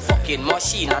hole. Fucking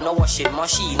machine and a washing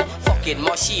machine. Fucking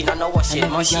machine and a washing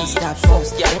machine.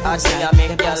 Folks get hot, see I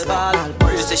make y'all ball.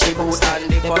 Bruise the she boot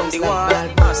and they on the wall.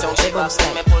 Pass on she box,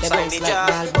 me pull sign the jar.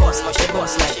 Boss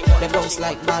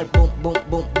like ball, boom, boom,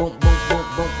 boom, boom, boom, boom,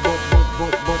 boom, boom, boom,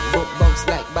 boom, boom, boom, bounce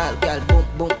like ball, girl, boom,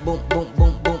 boom, boom, boom,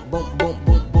 boom, boom, boom, boom,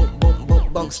 boom, boom, boom, boom,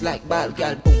 bounce like ball,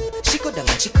 girl, boom. She go down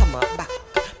and she come up back,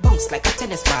 bounce like a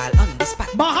tennis ball on the spot.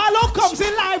 Mahalo comes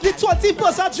in live the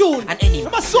 21st of June. And any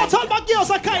I'm a sort all my girls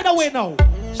are kind of way now.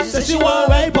 She said she want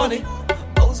way bunny.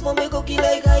 Bounce mommy cookie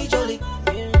like I jolly.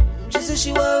 She said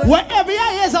she want. Wherever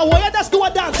I is, I want you just do a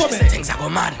dance for me. Things are go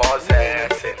mad. More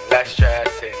stressing, less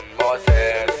stressing. More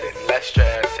stressing, less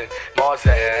stressing. More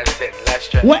stressing, less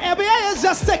stressing. Wherever I is,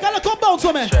 just take a little bounce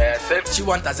for me. She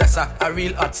want a zessa, a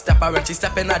real hot stepper. When she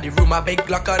step in the room, a big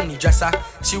Glock on the dresser.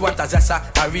 She want a zessa,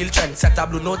 a real trendsetter.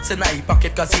 Blue notes in her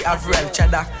pocket cause he have real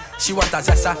cheddar. She want a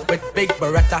zessa with big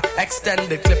Beretta,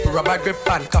 extended clip, rubber grip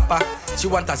and copper. She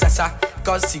want a zessa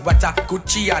cause she wetter,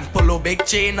 Gucci and polo, big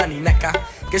chain on the necker.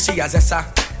 Cause she a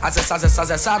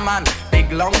zessa man,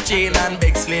 big long chain and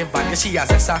big slave. And cause she a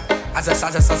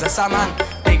zessa man,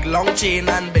 big long chain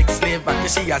and big slave. And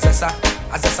cause she a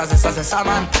zessa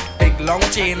man, big long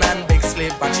chain and big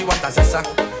slave. And she want a zessa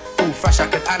who fresh I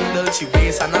could handle, she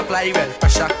weighs and apply well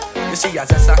pressure. Cause she a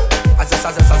zessa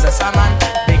man,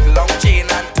 big long chain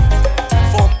and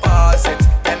foam paws it.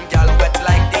 Them gal wet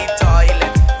like the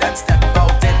toilet. Them step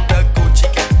out in the Gucci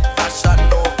kit, fashion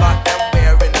over them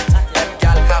wearing it. Them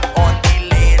gal have on the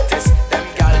latest. Them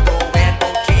gal don't wear no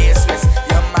K-Swiss.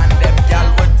 Your man, them gal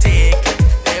would take it.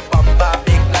 They bumper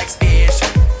big like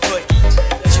spaceship. Good.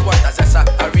 She want a zessa,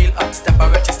 a real hot stepper.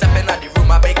 When she step in the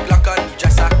room, a big Glock on the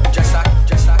dresser.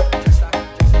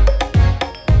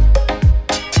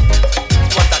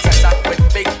 Want a zessa with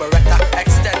big Beretta,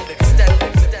 extended.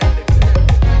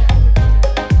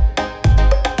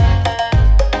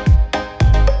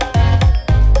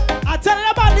 I'm telling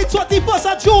you about the 21st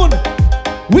of June.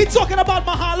 We talking about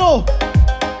Mahalo.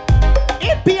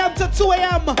 8 p.m. to 2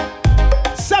 a.m.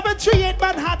 738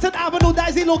 Manhattan Avenue, that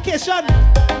is the location.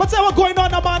 Whatever going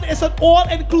on, man, it's an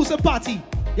all-inclusive party.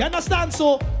 You understand?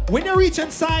 So when you reach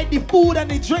inside, the food and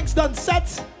the drinks done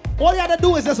set, all you have to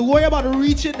do is just worry about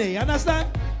reaching there. You understand?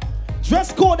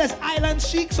 Dress code is island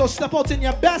chic, so step out in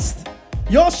your best.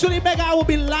 Yours truly, Mega, will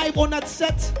be live on that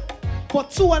set for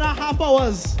 2.5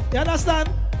 hours. You understand?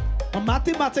 My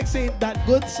mathematics ain't that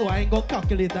good, so I ain't gonna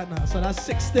calculate that now. So that's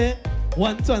 60,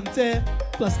 120,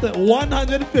 plus the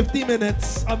 150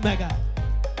 minutes of Mega.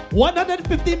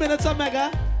 150 minutes of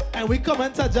Mega, and we come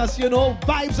into just,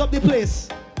 vibes up the place.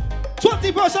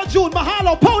 21st of June,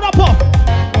 Mahalo, Powdapuff.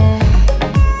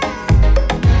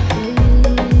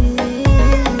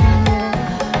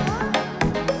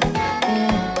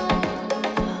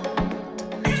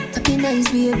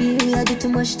 Nice, baby, I do too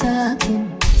much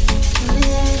talking.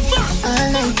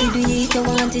 All night we do it, you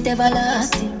want it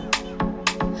everlasting.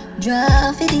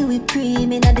 Draw for the whipped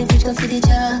cream, in the fridge, go for the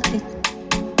chocolate.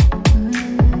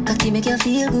 Cocky make you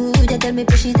feel good, you tell me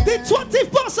push it up. The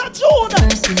 21st of June!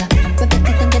 First we rub it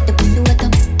and get the pussy wet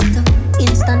up.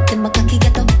 Instant, then my cocky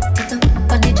get up.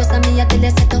 On the dress and me, I tell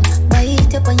you set up.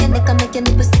 Bite up on your neck and make your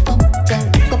nipples stiff up. Girl,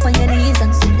 go up on your knees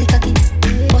and suck the cocky.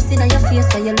 Busting on your face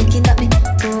while you're looking at me.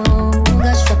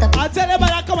 I'll tell you about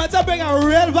that comment to bring a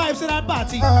real vibes to that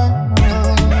party.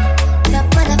 That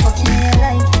motherfucking I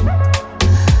like him.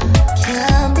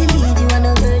 Can't believe you are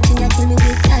no virgin, you kill me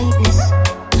with tightness.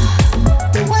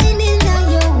 The whining on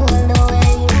your wall, no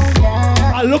way you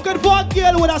lie. I'm looking for a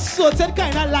girl with a certain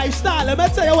kind of lifestyle. Let me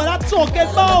tell you what I'm talking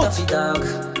about. Girl,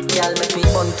 make me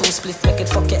bun 2 split, make it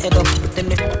fuck your head up. Then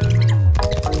me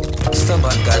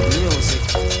stubborn got music.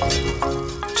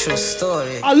 True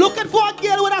story. I'm looking for a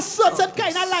girl with a certain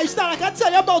kind of lifestyle. I can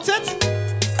tell you about it.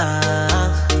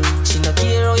 She no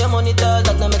care how your money dog,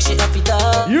 that no make she happy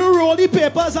dog. You roll the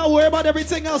papers and worry about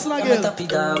everything else like I'm a happy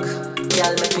dog.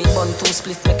 Girl, make me bun 2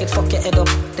 split, make it fuck your head up.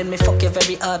 Then me fuck you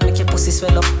very hard, make your pussy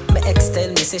swell up. My ex tell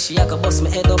me, say she a go bust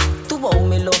me head up. To wow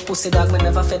me love pussy dog, me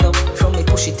never fed up. From me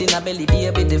push it in a belly,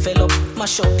 baby develop.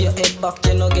 Mash up your head back,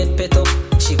 you no get pet up.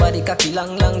 She body cocky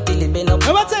long till it bend up.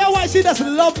 Let me tell you why she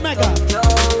doesn't love Mega. Yo,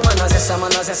 man a zessa.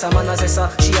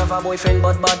 She have a boyfriend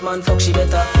but bad man fuck she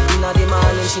better. Inna the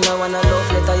morning she no wanna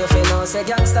love letter. You feel no say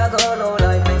gangsta go low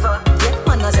like liver. Yeah,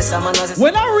 man a zessa.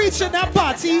 When I reach in that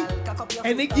party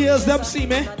and the girls them see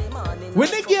me, when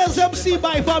the girls them see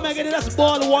my fam, Mega, they just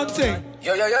ball one thing.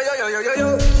 Yo.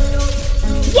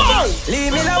 Wow!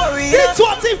 Leave me now worry. It's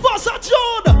 21st of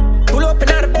June. Pull up in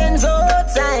the Benz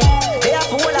outside. They have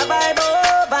full of vibe.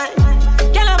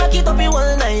 Girl, I back it up in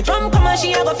one night. From come on,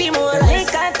 she have a few more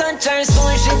like I touch her,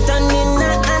 so she turn in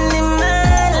an animal.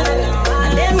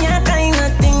 And them ya kind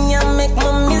of thing ya make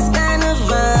me miss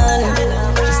carnival.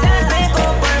 She start break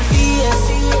up her face,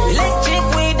 electric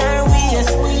with her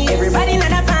waist. Everybody in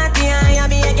the party, I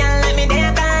be a girl like me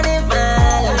there carnival.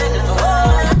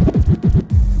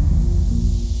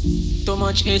 Too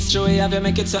much history, have you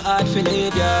make it so hard to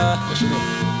live, yeah.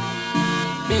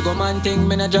 Big old man thing,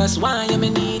 me not just want you, me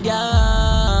need ya.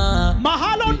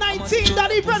 Mahalo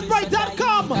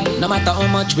 19.eventbrite.com. No matter how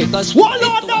much we cost, hold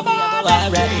on, no man.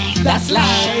 Alright, that's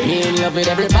life. Me in love with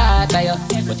every part of you.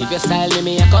 But if you style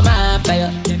me, I come after you.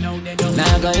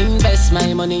 Now go invest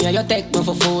my money and you take me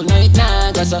for food. No, it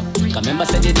nah go so. Cause remember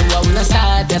said you do what we no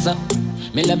start, yes so.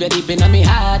 Me love you deep in my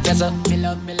heart, yes so.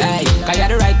 Hey, cause you're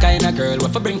the right kind of girl.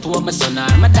 What for bring to up my son or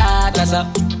my daughter, so.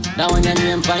 Now when your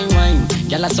name fine wine,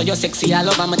 girl I saw you sexy all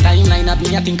over my timeline. Have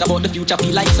me I think about the future,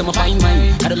 feel like some fine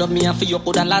wine. Gotta love me and for you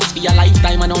could last for your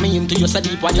lifetime. I know me into you so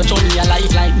deep when you show me a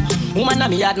lifeline. Woman and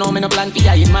me had no me no plan for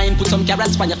you in mind. Put some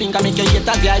carrots on your finger, make you hate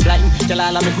as the eye blind. Tell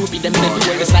all of me groupie them they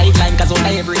do the sideline. Cause all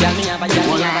every girl me have a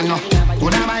young.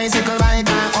 Put a bicycle bike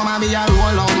and come and be a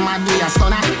roll on mad be a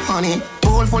stunner, honey.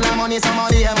 Pool full of money,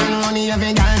 somebody have money.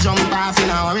 Every girl jump off in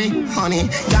a hurry, honey.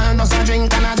 Girl does a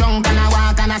drink and a drunk and a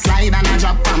walk and a slide and a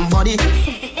drop and body.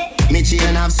 Me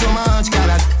chain have so much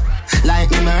color, like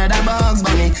me murder bugs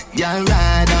bunny. Girl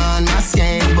ride on my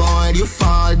skateboard, you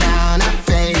fall down, I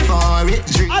pay for it.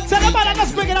 I tell you man, I'm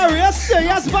just bringing a real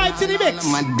serious vibe to the mix.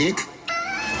 My dick.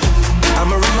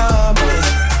 I'm a runner,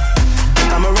 boy.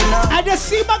 I just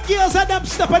see my girls and them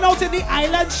stepping out in the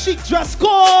island chic dress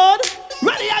code.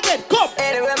 Ready again, come.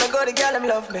 Anywhere me go, the girl them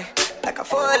love me. Like a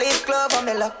 4-leaf glove on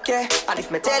me luck, yeah. And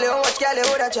if me tell you how much girl you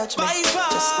woulda judge me,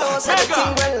 just know so the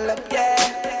thing well up,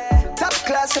 yeah. Top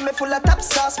class and me full of top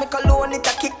sauce. Me cologne it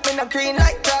a kick me no green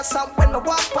like grass. And when me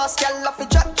walk past, girl off the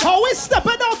drop. How we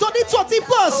stepping out on the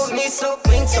 21st? Oh, me so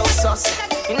clean, so saucy.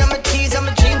 You know my tees and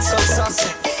my jeans so saucy.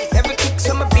 Every kick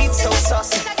so my beat so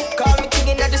saucy. Call me king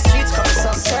in the streets, come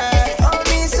saucy. Oh,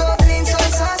 me so clean, so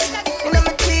saucy. You know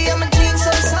my tee and my jeans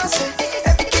so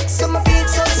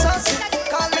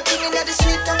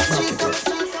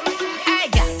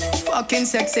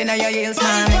sexy now your heels for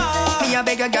me. Me a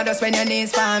beg a girl just when your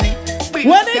knees for me.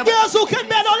 When the girls who can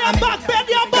bend on your back, bend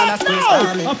your back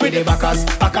now. With the backers,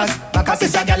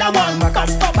 is a gal a one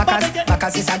backers,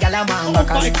 is a gal a one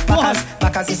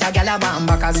backers, is a gal a one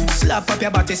backers. Slap up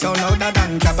your body so louder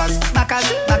than clappers. Backers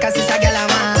is a gal a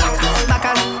one,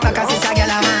 backers is a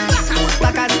gal a one,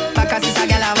 backers is a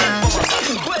gal a one.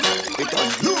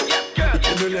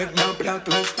 Your leg now black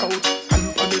left out,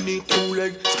 and underneath two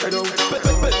leg spread out.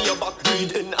 Bend your back,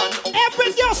 breathe in and out.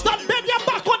 Every girl start bend your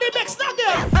back on the next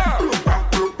nugget.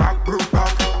 Broke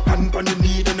back, hand on the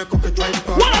knee, then a cook dry back.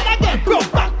 One on again,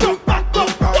 broke back. One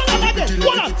on again,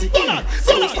 one on. I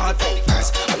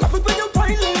love it when you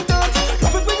whine like that.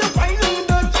 Love it when you whine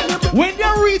like that. When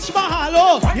you reach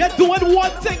Mahalo, you're doing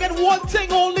one thing and one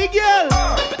thing only, girl.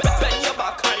 Bend your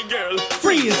back, high girl.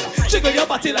 Freeze, jiggle your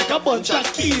body like a bunch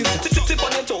of keys. Tip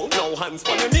on your toe, now hands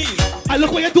on your knees. I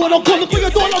look what you're doing, look what you're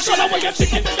doing, look what you're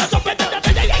chicken.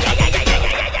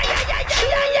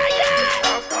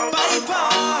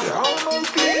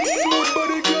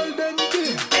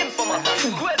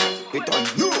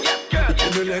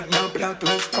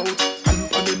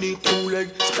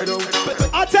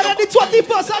 I tell you the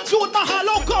 21st of June,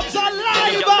 Mahalo comes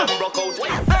alive.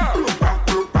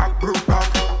 Broke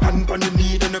back, hand on your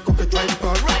knee, then a cook dry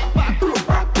back.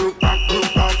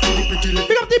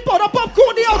 Pick up the Powdapuff crew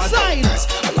on the outside. I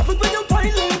love it when you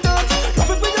whine like that.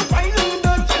 Love it when you whine like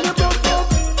that. And you broke back.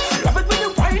 Love it when you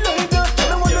whine like that.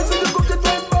 And I wanna see you cook it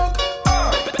right back.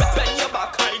 Bend your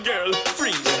back, high girl.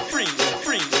 Freeze.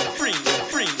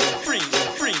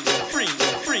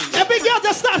 Every girl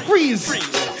just start freeze.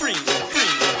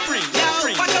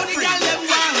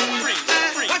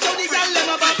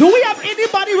 Do we have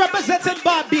anybody representing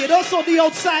Barbados on the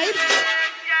outside?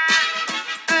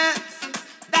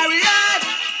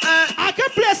 I can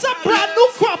play some brand new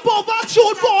crop over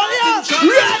tune for you.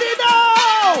 Ready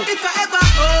now? If I ever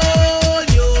hold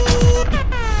you,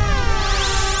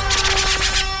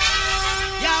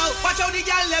 yo, watch how the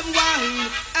girl them wine,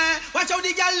 watch how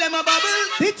the girl them a bubble.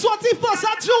 The 21st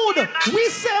of June, we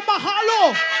say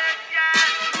Mahalo.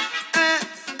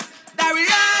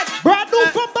 Brand new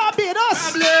from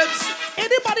Barbados.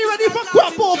 Anybody ready for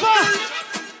crop over?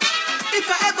 If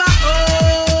I ever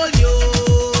hold you,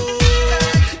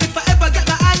 if I ever get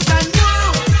my hands on you,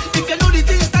 if you know the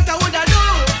things that I woulda do,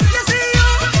 you see you.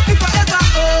 If I ever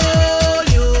hold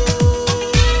you,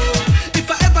 if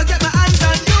I ever get my hands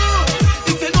on you,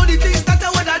 if you know the things that I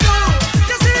woulda do,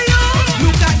 you see you.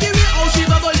 Look at the way how she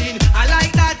bubbling, I like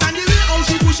that, and the way how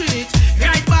she pushing it.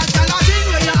 Right back, a lot thing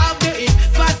where you have the it,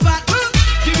 fat,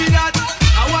 give me that. I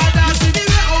want that. See the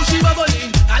way how she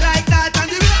bubbling, I like that, and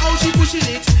the way how she pushing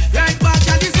it. Right back,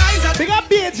 and the size of. Big up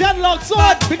Beijing,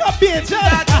 Lockson. Big up Beijing. I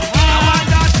want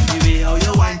that. The way how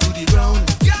you wind to the ground.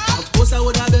 Of course I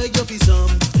woulda beg you for some.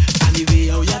 And the way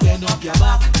how you bend up your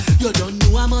back. You don't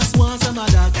know I must want some of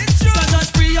that. So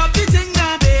just free up the thing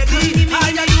now, baby. How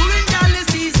you doing, girl, this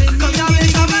season? Come down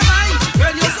and come my mind.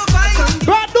 Girl, you're so fine.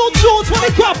 Brand new tunes when they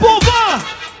crop over.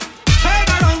 Turn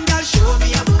around, girl, show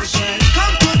me emotion.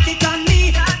 Come put it on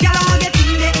me. Girl, I wanna get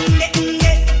in there.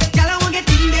 Girl, I wanna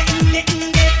get in there.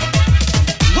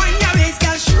 When your waist,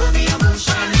 girl, show me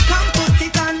emotion. Come put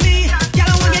it on me. Girl,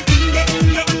 I wanna get in there.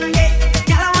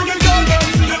 Girl, I wanna get in there.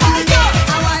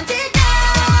 I want it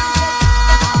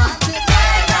now.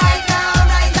 Right now,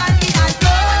 right on the dance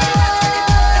floor.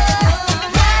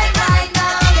 Right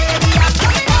now, baby, I'm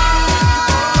coming on.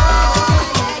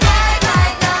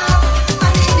 Right now,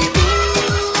 I'm in the mood.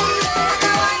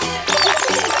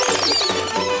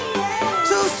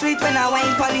 Too sweet when I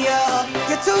wine pon you.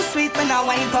 You're too sweet when I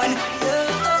wine pon you.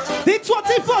 The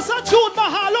 21st of June,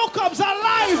 Mahalo comes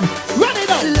alive. Run it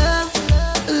up.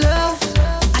 Love,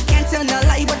 I can't tell no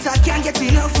lie, but I can't get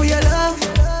enough for your love.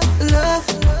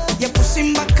 You're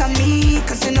pushing back on me,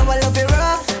 cause you know I love it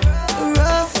rough.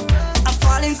 I'm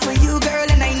falling for you, girl,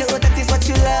 and I know that is what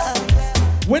you love.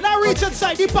 When I reach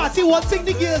inside the party, one thing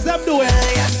the girls them doing.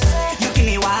 You give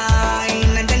me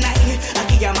wine, and then I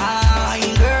give you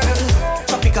mine, girl.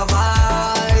 Tropical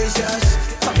vibes, just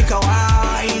tropical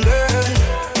wine, girl.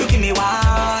 You give me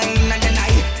wine, and then I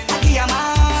give you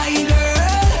mine,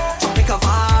 girl. Tropical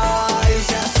vibes,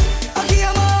 just I give you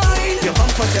mine. Your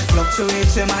bumper just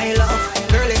fluctuates in my love,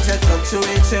 girl. It just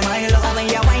fluctuates in my love. When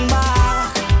you wine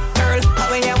back, girl.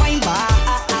 When you wine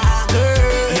back,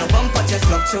 girl. Your bumper just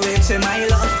fluctuates in my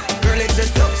love, girl. It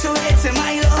just fluctuates in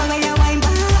my love. When you wine back.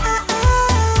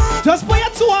 Just put your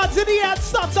two hands in the air and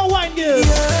start to wine, girl.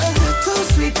 You're too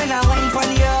sweet when I wine pon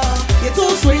you. You're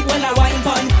too sweet when I wine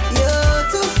pon you. You're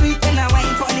too sweet when I wine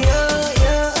pon you.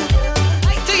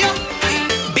 Lie to you,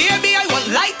 baby, I won't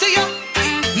lie to you.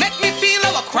 Make me feel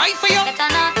how I cry for you.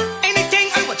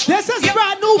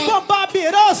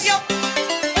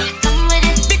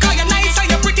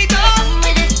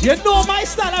 You know my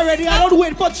style already. I don't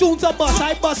wait for tune to bust.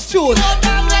 I bust tune.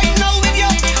 Right now with you.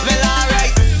 Well,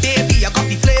 alright, baby, you got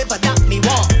the flavor that me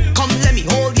want. Come, let me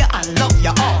hold you and love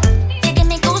you all. You give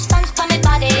me goosebumps on my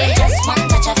body. Just one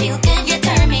touch, I feel good. You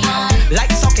turn me on.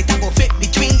 Like socket, I go fit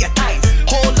between your thighs.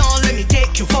 Hold on, let me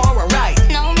take you for a ride.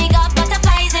 Know me got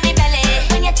butterflies in me belly.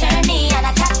 When you turn me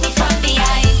and attack me from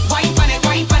behind. Wine on it,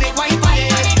 wine on it, wine on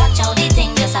it. Watch how the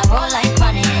thing just a roll like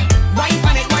money. Wine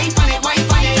on it, wine on it, wine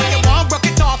on it. You won't broke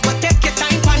it off, but take your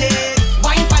time on it.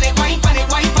 Wine on it, wine on it,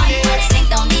 wine on it. Sink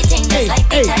down the thing just like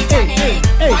the Titanic.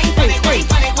 Wine on it, wine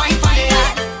on it, wine on it.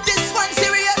 This one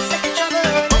serious.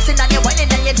 Bouncing on your whining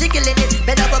and you're jiggling it.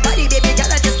 Bend over body, baby, girl,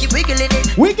 I just keep wiggling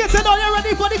it. We get it on you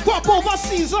ready for the crop over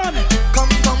season. Come.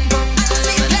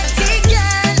 See plenty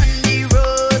girl on the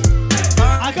road.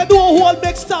 I can do a whole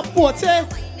mix top 40,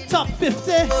 top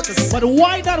 50. But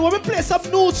why not when we play some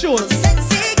new tunes?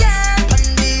 Sexy girl on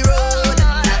the road.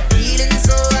 Feeling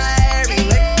so airy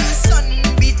when the sun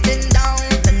beating down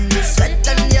and the sweat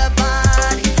on your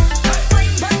body.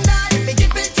 Wine banda, let me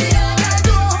give it to you. Girl,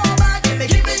 go home and let me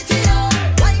give it to you.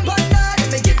 Wine banda, let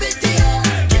me give it to you.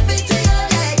 Give it to you,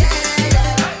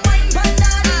 yeah. Wine banda,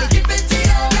 let me give it to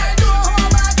you. Girl, go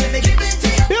home and let me give it to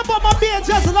you. Big up my beer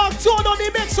just locked tune on the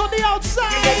mix on the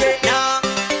outside. No.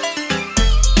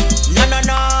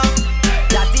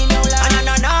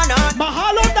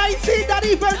 Mahalo 19 at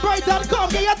eventbrite.com.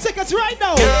 Get your tickets right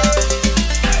now.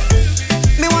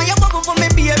 Me want your bubble for me,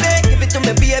 baby. Give it to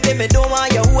me, baby. Me don't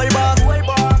want your whole bar.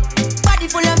 Body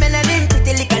full of melanin,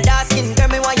 pretty little dark skin, girl.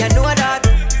 Me want you know that.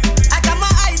 I got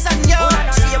my eyes on you.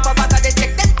 See your papa got the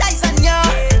check 10 ties on you.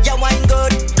 You wine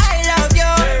good. I love you.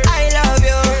 I love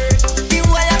you. You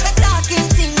are like a talking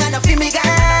thing and a feel me, girl.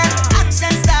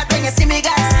 Action start when you see me,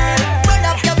 girl. Roll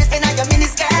up your waist and your mini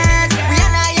skirt.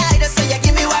 Rihanna, yeah, so you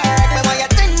give me work. Me want you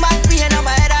turn back pain on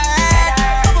my head.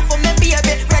 Bubble for me,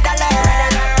 baby. Red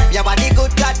alert. Your body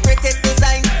good, got greatest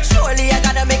design. Surely I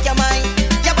gotta make your mind.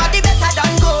 Your body better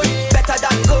than gold, better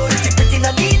than gold. Pretty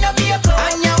no need no vehicle.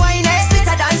 And your wine is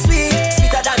sweeter than sweet,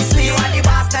 sweeter than sweet. You are the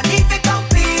boss, and if it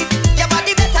complete, your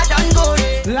body better than gold.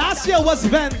 Last year was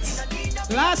Vent.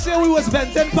 Last year we was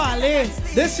Vent and Palais.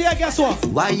 This year, guess what?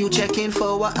 Why you checking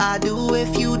for what I do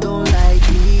if you don't like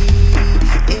me?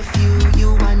 If you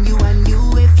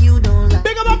if you don't like.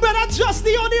 Big up my brother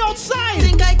Justy on the outside.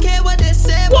 Think I care what they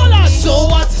say? Voila. So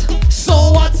what?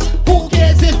 So what? Who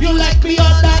cares if you like me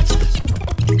or not?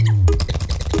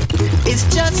 It's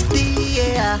just the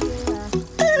air.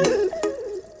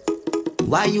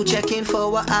 Why you checking for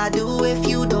what I do if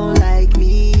you don't like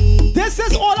me? This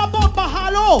is all about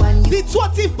Mahalo. The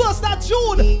 21st of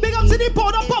June. Big up to the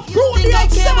Powdapuff crew on the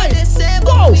outside.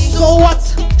 Whoa. So what?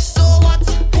 So what?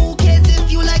 Who cares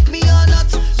if you like me or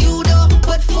not? You don't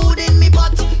put food in me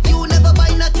pot. You never buy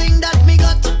nothing that me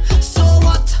got. So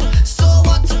what? So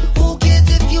what? Who cares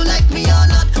if you like me or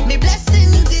not? Me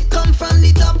blessings, it come from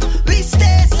the top. We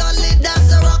stay solid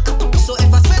as a rock. So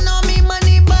if I spend all me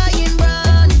money buying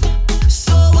brand,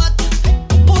 so what?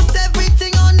 Post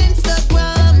everything on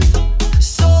Instagram.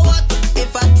 So what?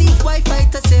 If I thief Wi-Fi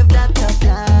to save that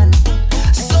plan.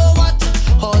 So what?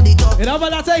 Hold it up. You know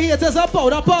what I hear? There's a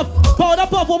Powdapuff.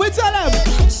 Powdapuff, what we tell them?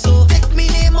 So take me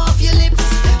name off your lips.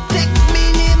 Take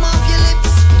me name off your lips.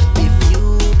 If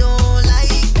you don't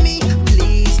like me,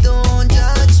 please don't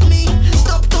judge me.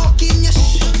 Stop talking your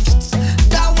shit.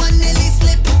 That one nearly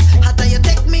slip. After you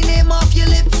take me name off your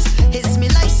lips. It's me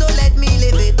life, so let me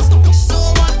live it. So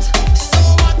what? So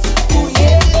what? Who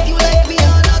cares if you like me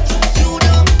or not? You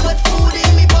don't put food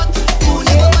in me pot. You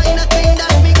never buy nothing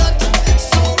that me got.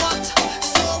 So what?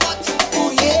 So what? Who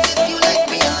cares if you like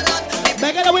me or not?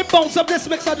 Megan, we bounce up this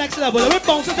mix on next level. We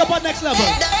bounce it up on next level.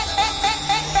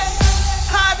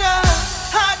 Harder,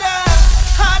 harder,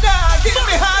 harder, give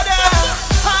me harder,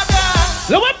 harder.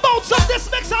 Let me bounce up this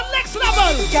mix on next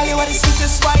level. Girl, you are the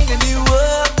sweetest wine in the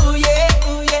world. Oh yeah,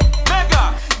 oh yeah.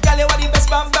 Mega. Girl, you are the best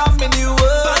bam bam in the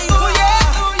world. Oh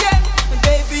yeah, oh yeah.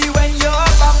 Baby, when you're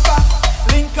bumper,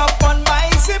 link up on my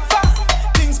zipper.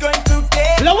 Things going to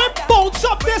get. Let me bounce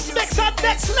up this mix on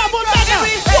next level, Megan.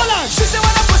 Hold on. She say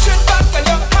when I push it back and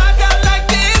you're harder like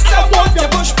this. I want you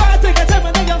push back. Take your time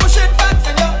and then you push it back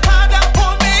and you're harder.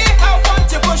 Hold me. I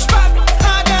want you push back.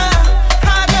 Harder,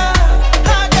 harder,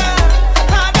 harder,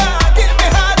 harder. Give me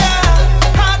harder,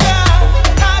 harder,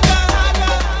 harder,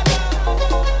 harder.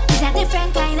 It's a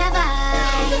different kind of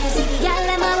vibe. You see the girl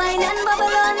them a wine and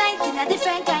bubble all night in a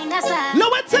different kind of style. let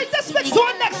me take this mix to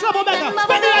our next level, Megan.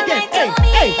 Spend it again. Hey,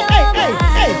 hey, hey,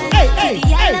 hey, hey, hey, hey,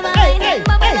 hey, hey, hey,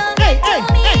 hey, hey, hey,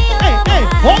 hey, hey.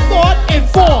 Hold on in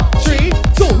 4, 3,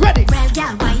 2, ready. Real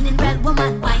girl whining, real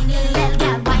woman whining, real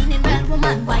girl whining, real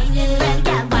woman whining, real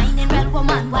girl whining, real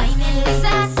woman whining.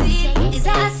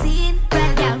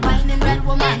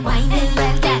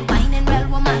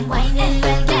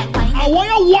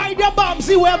 Wind your bum,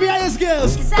 see where we are, yes,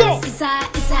 girls. Go. It's a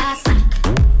snack.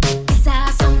 It's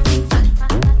a something fun.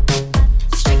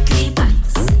 Strictly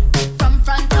facts. From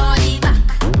front or the back.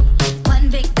 One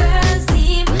big girl's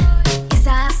team. It's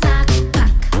a snack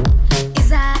pack.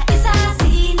 It's a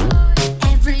scene.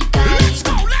 Every guy. Let's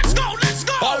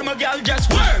go. All my girl just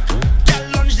work. Girl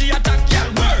lunge the attack,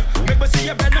 girl work. Make me see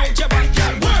you bend out your back,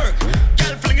 girl work.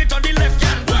 Girl fling it on the left,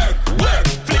 girl work.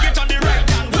 Fling it on the right,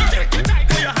 girl work.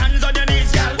 Put your hands on your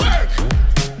knees, girl work.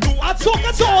 I'm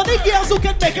talking to all the girls who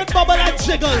can make it bubble and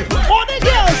jiggle. All the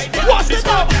girls, what's the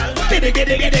number?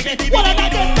 What am I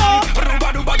doing now?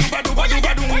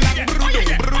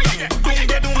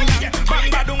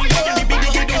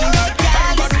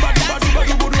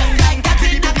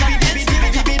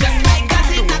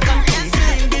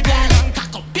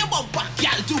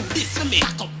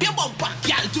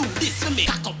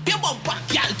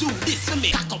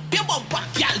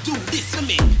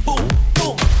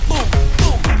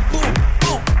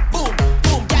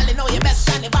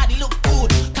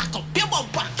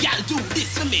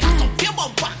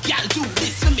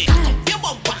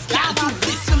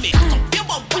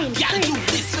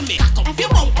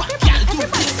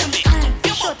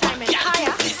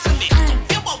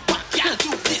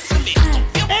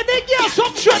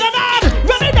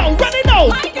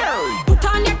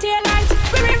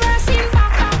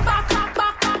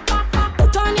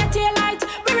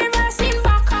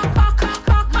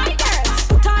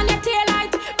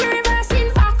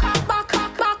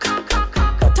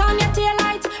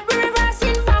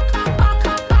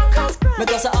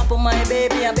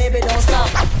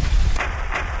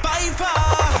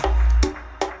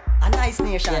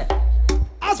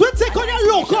 As we take on your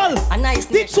local,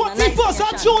 the 21st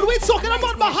of June, we're talking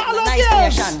about Mahalo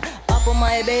girls. Up on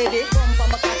my baby,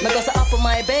 because up on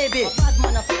my baby,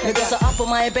 because up on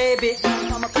my baby,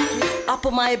 up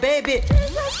on my baby,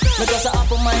 because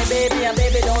up on my baby and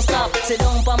baby don't stop. Sit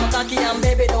down for my cocky and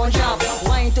baby don't drop.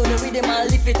 Wine to the rhythm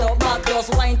and lift it up back.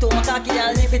 Just wine to my cocky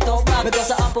and lift it up back.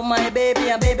 Because up on my baby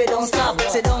and baby don't stop.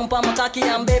 Sit down for my cocky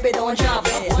and baby don't drop.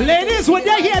 Ladies, when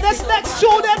you hear this next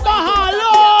tune at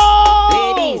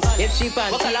Mahalo, ladies, if she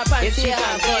pants, if she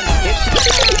pants, if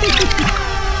she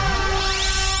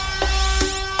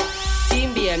Team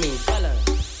BME, color.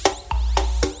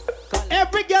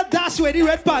 Every girl dash where the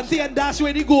red panty and dash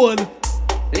where the gold.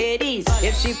 Ladies,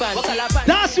 if she pants,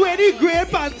 dash where the grey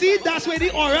panty, dash where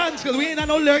the orange, cause we ain't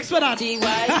no lyrics for that. Ready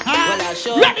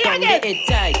again. It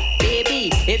tight.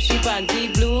 Baby, if she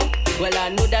panty blue, well I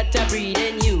know that I'm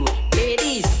breathing you.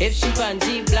 Ladies, if she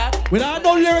panty black, we don't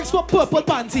no lyrics for purple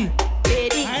panty.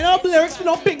 Ladies, I know lyrics for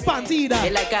no pink panty either.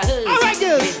 Like alright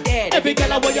girls, every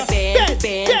girl I want you bend.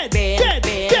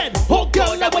 Oh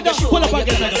girl, I want you pull up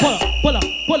again, pull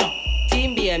up.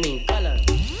 Team BME, color.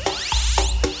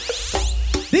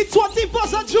 The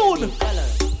 21st of June,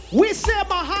 we say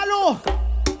Mahalo,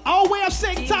 our way of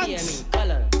saying thanks.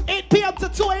 8 p.m. to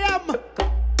 2 a.m.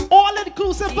 All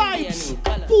inclusive vibes,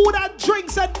 food and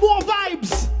drinks and more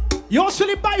vibes. You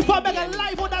actually buy for make a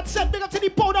live on that set. Big up to the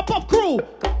Powdapuff crew.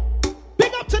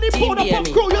 Big up to the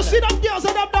Powdapuff crew. You see them girls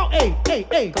and them now. Hey.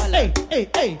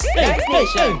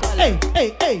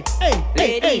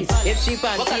 Ladies, if she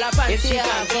pants, if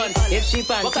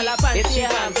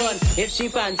she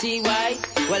panty white,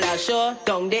 well I sure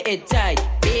tongue the it tight.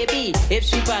 Baby, if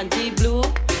she panty blue,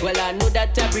 well I know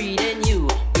that I'm breathing you.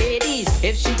 Ladies,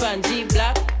 if she panty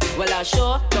black, well I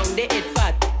sure tongue the it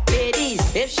fat.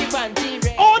 Ladies, if she panty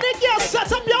red, all the girls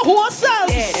set up your whole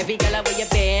selves. Yeah, every girl I wear your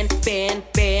band.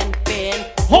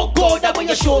 Oh God, that when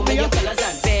you show me your colors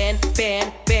and band.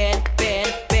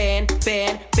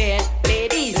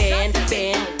 Ladies,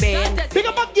 band. Big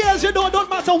up my girls, you know, don't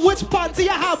matter which panty you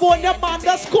have on, your man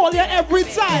just call you every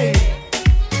time.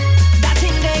 That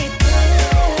thing they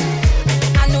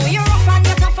good. I know you're rough and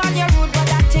you're tough and you're rude, but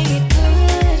that thing it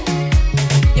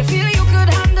good. You feel you could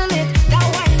handle it, that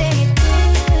one day it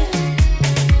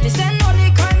good. This ain't no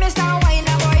the crime, Mr. Wine,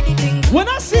 avoid the thing. When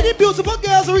I see the beautiful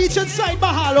girls reach inside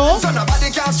Mahalo, so nobody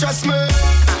can stress me.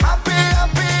 Happy.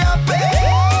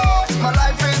 My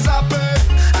life is happy.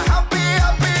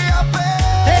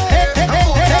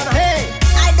 Hey.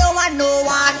 I don't want no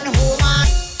one woman.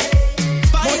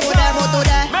 Moto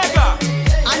there. Mega.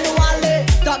 I know I'll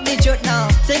talk the truth now.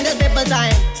 Single people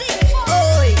time.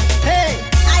 Oi, hey.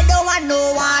 I don't want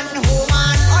no one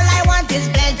woman. All I want is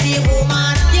plenty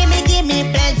woman. Give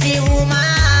me plenty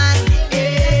woman.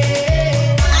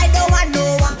 Hey. I don't want no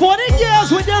one. For the girls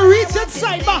when they reach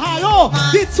inside Mahalo,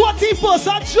 the 21st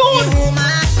of June.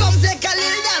 Come take a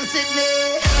little dance with me.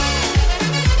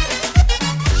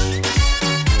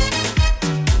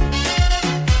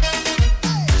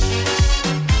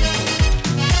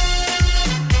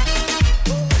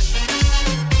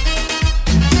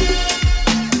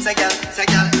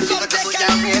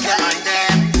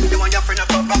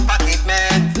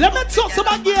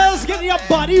 your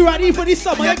body ready for the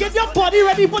summer. You get your body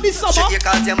ready for the summer. Shake your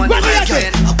cards, your money Ready right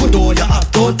again. I put all your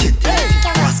up, don't it?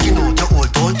 Asking out your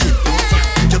old, don't it?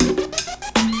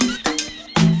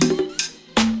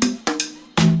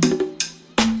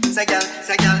 Say girl,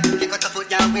 kick out the foot,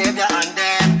 girl, wave your hand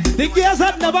there. The girls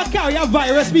that never carry a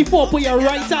virus before, put your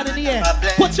right hand in the air.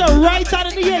 Put your right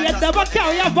hand in the air, you never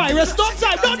carry a virus. Don't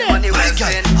time, don't it?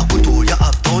 I put all your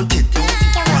up, don't it?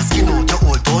 Asking out your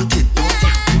old, don't it?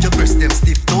 Your breast them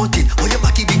stiff, don't it? Oh, your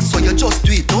backy big, so you just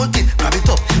do it, don't it? Grab it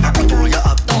up, I put all your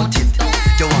up, don't it?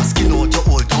 You asking out your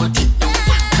old, don't it?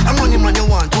 I'm running man you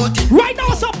want, don't it? Right now,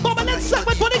 it's a bubbling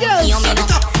segment for the girls.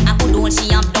 I put on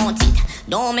she up, don't it?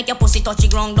 Don't make your pussy touch the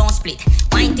ground, don't split.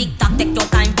 Fine tick tock, take your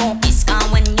time, focus. Cause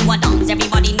when you a dance,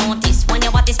 everybody notice. When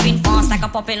your body spin fast like a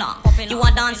popular. You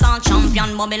a dance on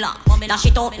champion, bubbler. Dash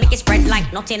it out, make it spread like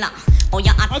Nutella. Oh,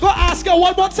 you I go ask her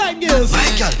one more time, girls.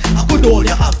 Michael, I put all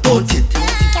your up, don't it?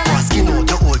 Asking out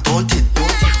your old, don't it?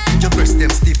 Your breast them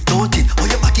stiff, don't it? Oh,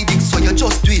 your backy big, so you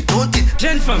just do it, don't it?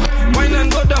 Gentlemen, wine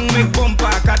and go down, make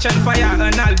bumper, catch on fire,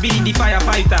 and I'll be the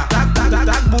firefighter.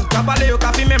 That book, kapale yo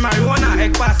kafi me marijuana,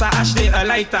 ek pasa ashte a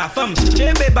lighter. Fam,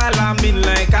 chebe bala min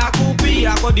like a kupi,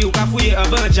 akodi yo kafuye a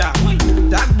burja.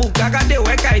 That book, agade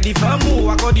weka di famu,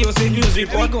 akodi yo se news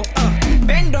report.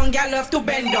 Bend down, girl, love to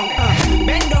bend down.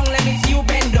 Bend down, let me see you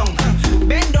bend down.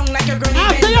 Bend down like a granny.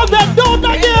 After you bend down,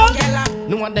 girl.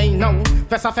 No one they know,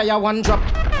 first I fire one drop.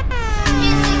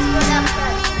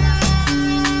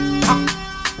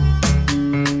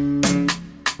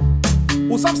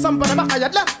 Who's up some the back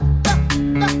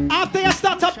of after you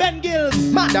start to bend,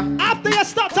 girls. After you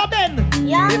start to bend,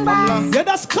 you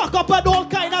just cock up and all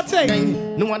kind of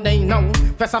thing. No one they know,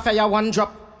 first I fire one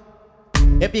drop.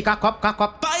 Epic a cup.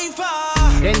 By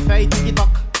far. Then fight tiki talk.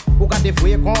 Who got the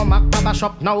free come back baba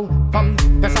shop now? From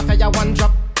first I fire one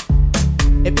drop.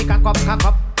 Epic a cup.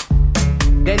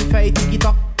 Then fight tiki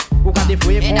talk. Who got the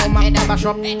free come back baba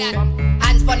shop?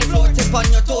 Hands on the floor, tip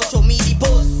on your toe, show me the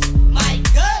pose. My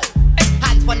girl.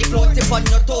 Hands on the floor, tip on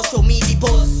your toe, show me the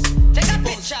pose. Take a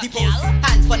picture, the pose.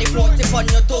 Hands on the floor, tip on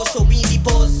your toe, show me the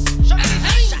pose.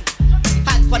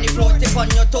 Hands on the floor, tip on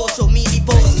your toe, show me the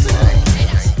pose.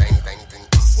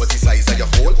 What's the size of your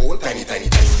hole? Tiny. Can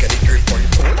it grip on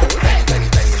your hole? Tiny.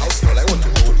 How small I want to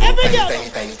hold? Tiny.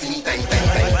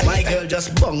 My girl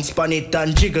just bounce pan it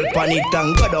and jiggle pan it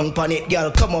and go down pan it,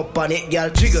 girl. Come up pan it, girl.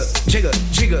 Jiggle. Jiggle.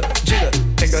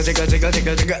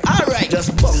 Alright,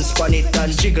 just bounce pan it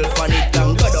and jiggle pan it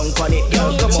and go down pan it,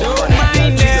 girl. Come up pan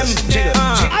it, girl. Jiggle.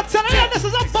 I tell you, this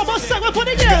is a bubble segment for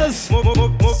the girls.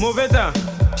 Move it down.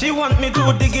 She want me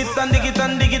to dig it up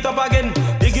again.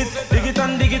 Dig it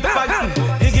and dig it up again.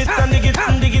 Dig it and dig it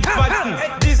up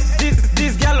again.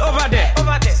 This girl over there.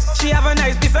 She have a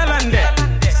nice piece of land there.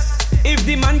 If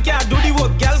the man can't do the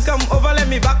work, girl come over, let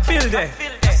me backfill there.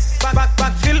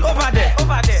 Backfill over there.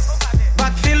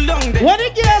 Backfill down there. When the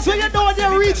girls, when you know when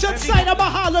you reach inside of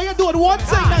Mahalo, you're doing one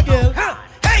thing, that girl.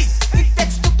 Hey! It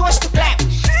takes two toes to clap.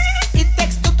 It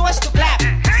takes two toes to clap.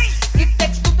 It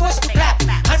takes two toes to clap.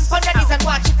 Hand on your knees and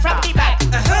watch it from the back.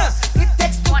 It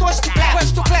takes two toes to clap.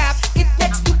 It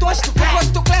takes two toes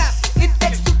to clap. It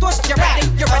takes two toes to clap.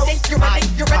 You're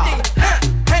ready.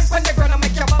 Hand on the ground and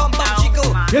make your bum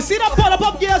jiggle. You see the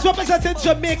Powdapuff girls representing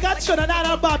Jamaica, Trinidad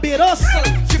and Barbados.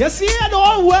 You see it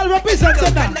all well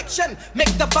represented now. Connection,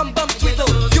 make the bum twiddle.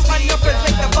 You and your friends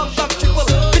make the bum triple.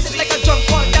 This is like a jump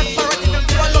ball that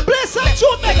parrot. Play some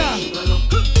tune, nigga.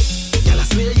 Girl, I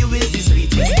swear you is the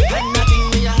sweetest. And nothing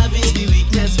we have is the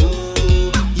weakness.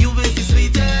 Oh, you is the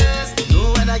sweetest.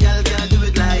 No other girl can do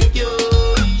it like you.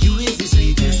 You is the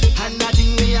sweetest. And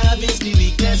nothing we have is the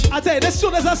weakness. I tell you, this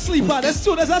tune is a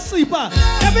sleeper.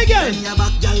 Every girl.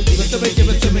 Give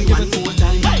it to me one more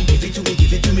time. Give it to me.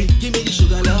 Give me the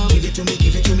sugar love. Give it to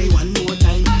me one more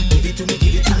time. Give it to me.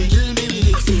 Kill me with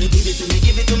it. Say,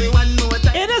 give it to me one more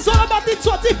time. It is all about the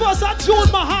 21st of June,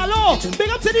 Mahalo. Big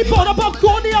up to the Powdapuff crew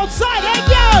on the outside. Hey,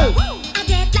 girl. I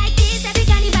get like this every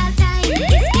carnival time. It's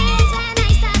this when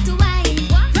I start to whine.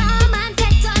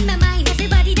 Romance on my mind.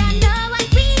 Everybody that know what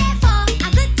we here for. A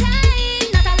good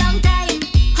time, not a long time.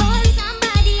 Hold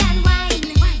somebody and whine.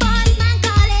 Boss man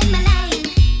calling my line.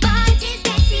 But it's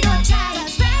sexy, don't try.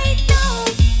 'Cause right now,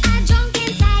 I'm drunk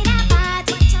inside a part.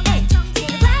 Hey,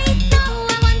 right now,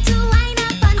 I want to wind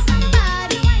up on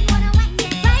somebody. Right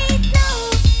now,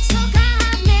 so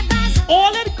come me buzz.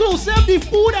 All inclusive, the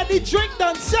food and the drink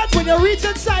done set. When you reach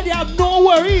inside, you have no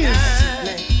worries.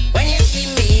 When you see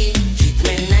me, treat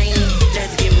me nice.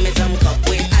 Just give me some cup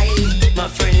with ice. My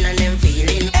friend and them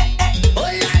feeling. Oh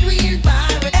Lord, we in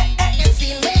Paris. You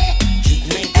see me, treat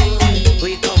me good.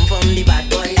 We come from the bad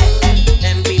boy.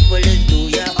 Them people is do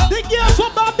ya. The girls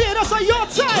from Barbados are your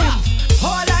time.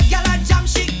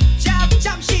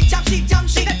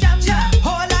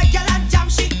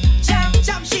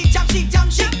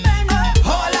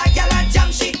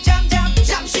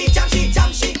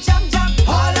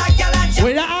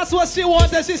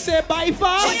 says she say by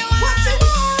far. What she want, what she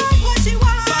want, what she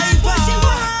want, what she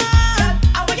want.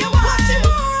 I want you what she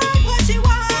want, what she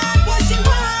want, what she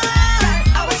want.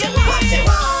 I want you what she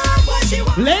want, what she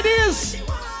want. Ladies,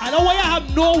 I know why you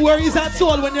have no worries at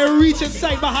all when you reach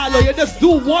inside Mahalo. You just do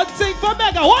one thing for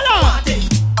Mega. Hold on.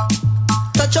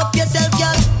 Touch up yourself,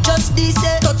 girl. Just this,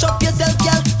 touch up yourself,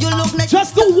 girl. You look nice.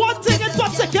 Just do one thing in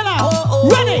particular. Oh.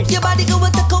 Ready? Your body go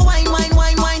with the wine, wine,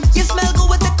 wine, wine. You smell go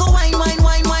with the wine, wine,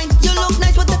 wine, wine. You look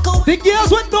nice with the The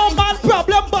girls with no man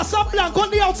problem, bust up blank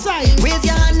on the outside. Raise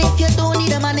your hand if you don't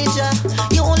need a manager.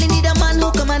 You only need a man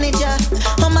who can manage ya.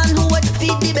 A man who would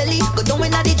feed the belly, go down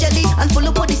in the jelly, and full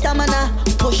up with the stamina.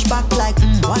 Push back like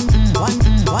one.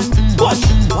 Push.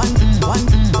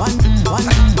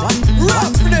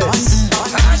 Rock for this.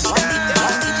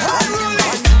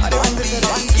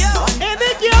 And the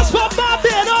girls from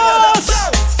Barbados.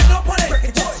 Sit up on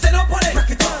it, sit up on it,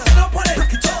 sit up on it.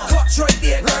 Clutch right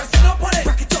there, girl. Sit up on it,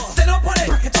 sit up on it,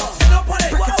 sit up on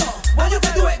it. Why you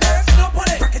can do it, girl? Sit up on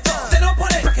it, sit up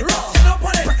on it, sit up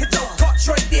on it. Clutch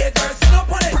right there, girl. Sit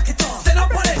up on it, sit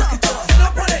up on it, sit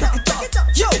up on it.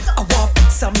 Yo, I want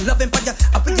some loving for you.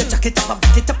 I put your jacket up, I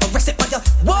pick it up, I rest it for you.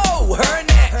 Whoa, her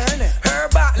neck, her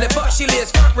back, left up, she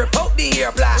lays front, report the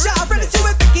air fly. Yeah, ready to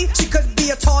with Vicky. She could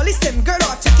be a tally, slim girl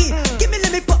or ticky. Give me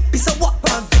let me pop piece of what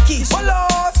on Vicky.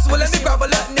 Well, let me grab a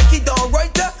lot, Nicky down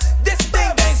right there. This thing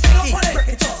ain't sticky.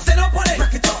 Sit up on it,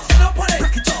 sit up on it.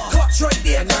 Clutch right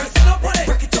there, girl. Sit up on it,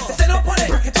 sit up on it.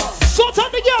 Sort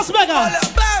out the girls, Mega.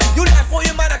 You laugh for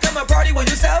your man, I come and party with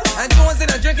yourself. And Jones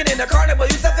and drinking in the carnival.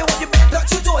 You something when you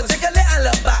touch you do it, take a little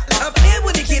look back. I'm playing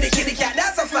with the kitty cat,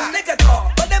 that's a fact. Nigga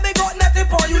talk, but then we got nothing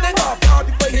for you. They got all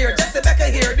people here, just the back of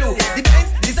here do. The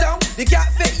pants, the sound, the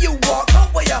cat fit you walk.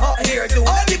 Come where your hot hair do.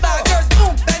 All the bad girls,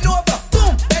 boom, bend over,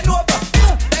 boom, bend over,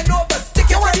 boom, bend over.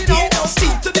 Stick it right here, now see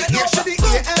to the ear, to the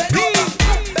ear and B.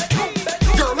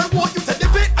 Girl, I want you to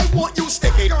dip it, I want you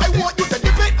stick it. I want you to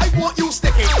dip it, I want you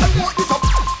stick it. I want you to.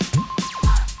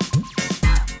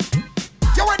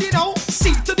 You already know,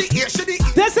 see to the ear, to the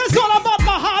ear. This is all about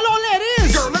Mahalo,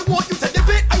 ladies. Girl, I want you to dip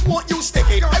it, I want you stick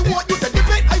it. I want you to dip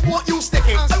it, I want you stick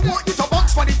it. I want you to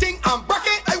bounce for the thing and brack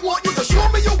it. I want you to show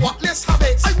me your whatless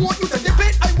habits. I want you to dip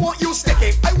it, I want you stick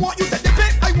it. I want you to dip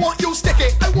it, I want you stick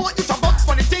it. I want you to bounce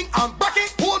for the thing and brack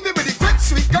it. Hold me with the grip,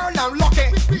 sweet girl, and lock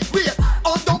it. Wait,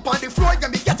 all down on the floor, you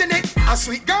gonna be getting it. And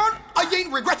sweet girl, I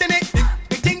ain't regretting it.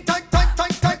 The thing tight.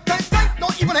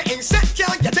 Not even an insect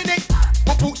can't get in it.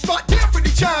 My poop spot there for the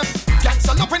charm.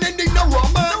 Gangsta loving and need no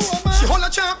romance. She hold a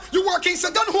charm, you working,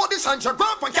 so don't hold this hand. Your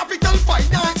grab on capital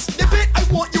finance. Dip it, I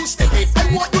want you stick it. I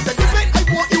want you to dip it, I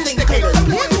want you stick it. I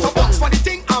want you to bounce for the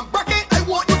thing and brack it. I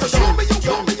want you to show me you.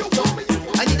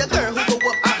 I need a girl who go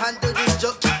up and handle this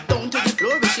job. Down to the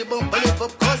floor, she bump and lift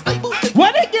up, cause I both take.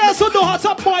 When the girls who know how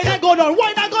to wine and go down,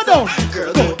 wine and go down.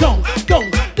 Girl,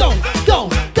 Go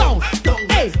down.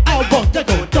 Hey, I want to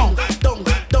go down.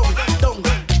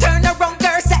 Turn around,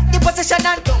 girl, set the position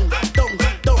and down,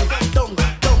 girl.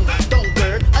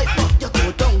 I want you to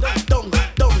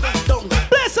down.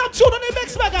 Play some tune on the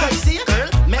mix, Mega. I see a girl,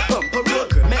 make bumper roll,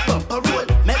 girl, make bumper roll,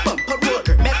 make bumper roll,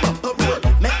 girl, make bumper roll,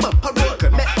 make bumper roll,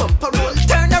 girl, make bumper roll.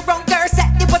 turn around, girl, set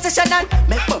the position and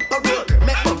Make bumper roll, girl,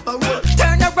 make bumper roll.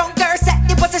 turn around, girl, set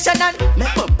the position and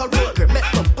Make bumper roll, girl, make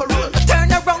bumper roll.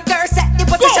 turn around, girl, set the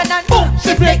position and Boom,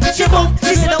 she flick, she boom,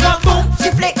 she said the one boom, she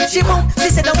flick, she boom, she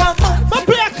said the one boom. But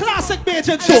play a classic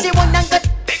Bajan tune. She one and good.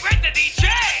 Big Red the DJ.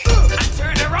 I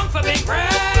turn around for Big Red.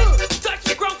 Touch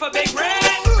the ground for Big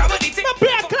Red. Grab a DT. But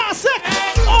play a classic.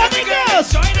 All the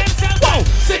girls. Join themselves. Whoa,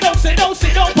 sit down on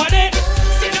it.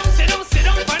 Sit down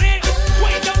on it.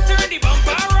 Wind up, turn the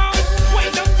bumper around.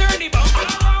 Wind up, turn the bumper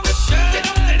around. Sit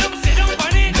down on it. Sit down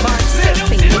on it.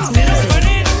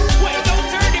 Wind up,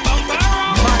 turn the bumper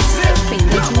around.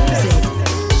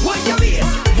 Wind your bass,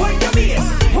 wind your bass,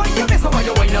 wind your bass. How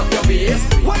you wind up your bass?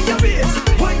 Wind your bass,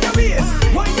 wind your bass,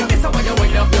 wind your bass. How you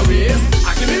wind up your bass?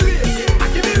 I give me bass, I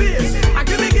give me bass, I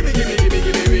give me bass,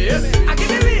 I give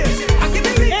me bass, I give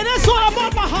me bass. And it's all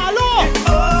about Mahalo.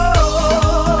 Oh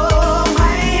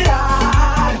my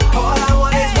God, all I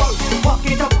want is walk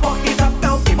it up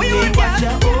now. Give me what you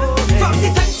owe me. From the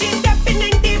time she stepping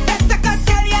in the bed, I can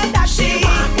tell you that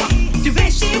the way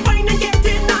she whine and get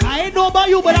in on. I ain't know about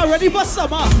you, but I'm ready for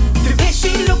summer. The way she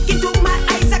look into my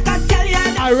eyes, I can tell you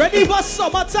that. I'm ready for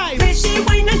summertime. The way she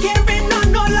whine and carrying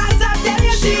on, no lies, I tell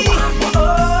you she.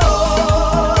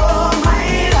 Oh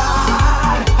my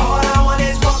God, all I want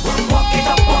is walk it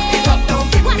up now.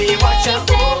 Give me what you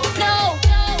owe.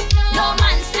 No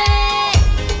man's play.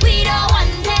 We don't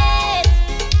want it.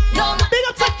 No man. Big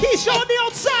up to Keisha on the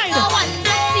outside. No one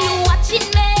see you watching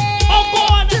me. Oh, go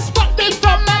on. Just spot me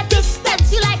from a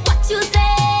distance. You like what you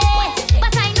say?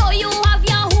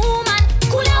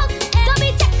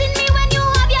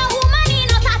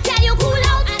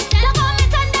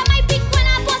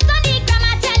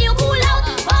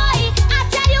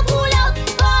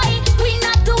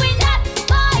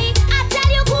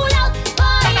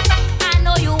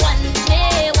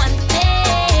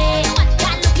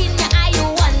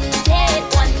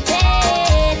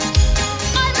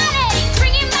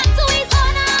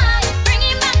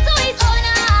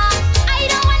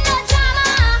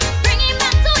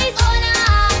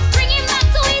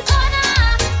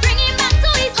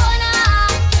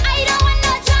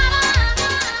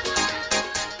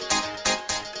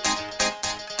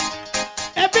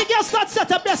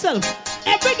 yourself.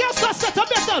 Every girl start set up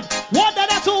yourself. 1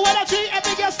 and 2 and 3.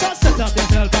 Every girl start set up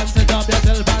yourself and set up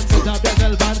yourself and set up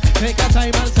yourself and take a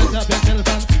time and set up yourself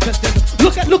and set it.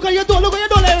 Look at you do. Look at you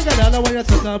do. Let me get that. When you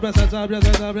set up, when you set up.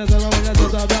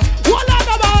 One on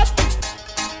the man.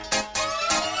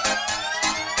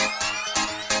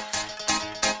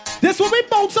 This will be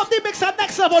bounce up the mix at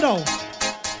next level now.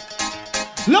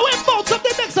 Let me bounce up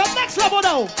the mix at next level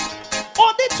now.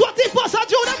 On the 21st of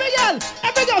June,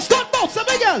 every girl start bounce,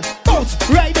 every girl. Bounce,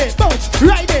 right there, bounce,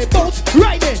 right there, bounce,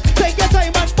 right there. Take your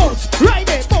time and bounce, right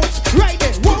there, bounce, right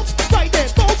there, bounce, right there,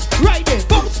 bounce, right there,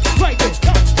 bounce, right there.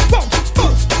 Bounce, bounce,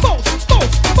 bounce,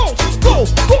 bounce, bounce, go,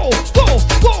 go, go,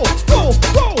 go, go,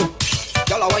 go.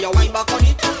 Y'all are your wine back on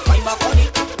it, wine back on it,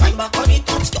 wine back on it.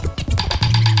 Stop.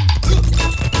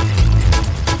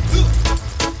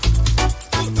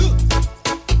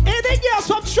 Any girls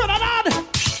from Trinidad?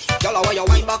 Y'all are your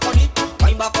wine back on it,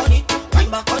 wine back on it, wine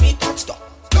back on it. Stop.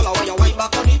 Y'all are your wine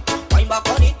back on it, wine back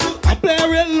on it. I play a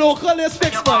real local this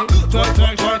next time.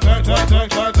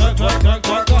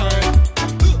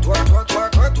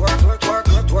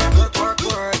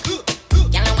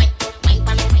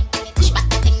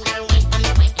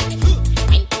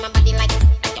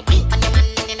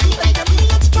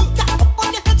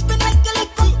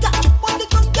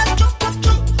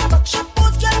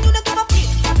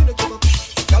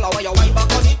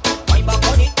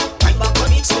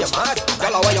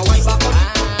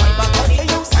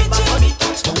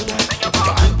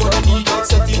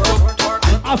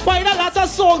 I find a lot of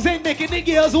songs ain't making the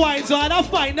girls wine, so I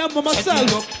find them for myself.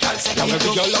 Now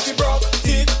every girl love you broke,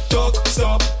 tick, tock,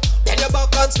 stop. Get your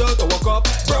back and start to walk up.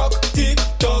 Broke, tick,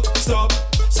 tock, stop.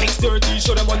 6:30,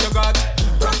 show them what you got.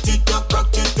 Broke, tick, tock, broke,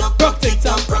 tick, tock, broke, tick,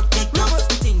 tock, broke, tick, tock. What's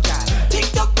the thing, girl?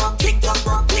 Tick, tock, broke, tick, tock,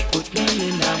 broke, tick. Put me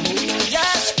in the mood.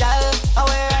 Yes, girl, I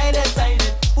wear right inside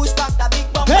it. Push back the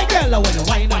big bump. Hey girl, I want to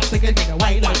wine and stick it, take a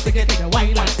wine and stick it, take a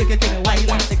wine and stick it, take a wine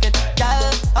and stick it.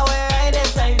 Girl, I wear right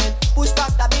inside it. Push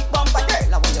back the big bump. Girl,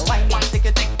 I want you wine and stick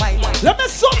it, take wine and. Let me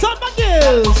sort out my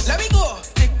girls. Let me go.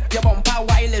 Stick your bumper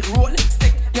while it roll.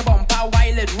 Stick your bumper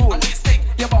while it roll. Stick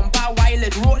your bumper while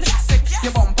it roll. Stick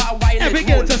your bumper while it roll. Every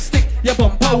girl just stick your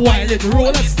bumper while it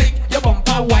roll. Stick your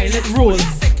bumper while it roll.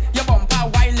 Stick your bumper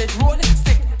while it roll.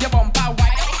 Stick your bumper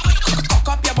while. Cock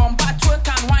up your bumper, twerk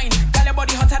and wine. Tell your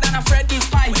body hotter than a Freddy's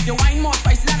pie. Your wine more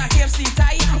spicy than a KFC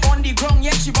tie. On the ground,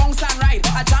 yeah, she bounce and ride.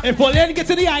 If we didn't get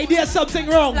to the idea, something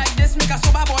wrong. Like this, make a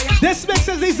sober boy. This mix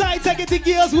is designed to get the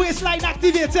girls' waistline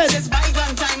activated. This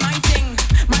bygone time, my thing,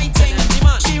 my thing.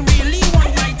 She really want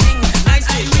my thing.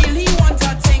 I really want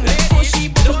her thing. So she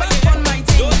push back on my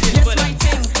thing. Yes, my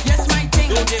thing. Yes, my thing.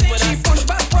 She push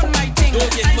back on my thing. And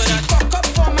she fuck up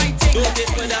for my thing. Don't get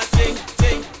for that thing.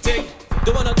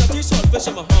 Don't wanna dirty salt fish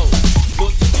in my house. Don't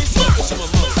dirty salt fish in my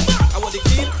mouth. I want the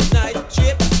clean, nice,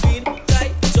 shape, clean,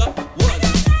 tight, top, one.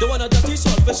 Don't wanna dirty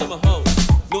salt fish in my house.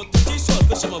 No dirty salt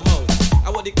fish in my mouth. I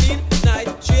want the clean, nice,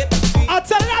 shape, clean. I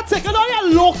tell you, I take it on your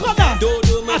local now.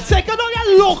 I take it on your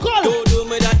local. Don't do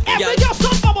me that. Every girl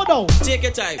stop bubble down. Take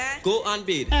your time, go and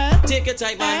bathe. Take your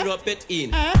time and rub it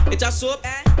in. It's a soap,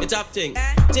 it's a thing.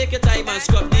 Take your time and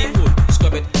scrub the wood.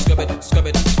 Scrub it, scrub it, scrub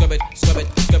it, scrub it, scrub it,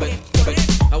 scrub it, scrub it.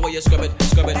 How will you scrub it,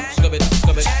 scrub it, scrub it,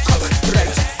 scrub it, scrub it?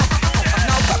 Right.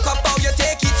 Now cock up how you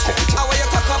take it. How will you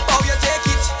cock up how you take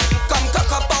it? Come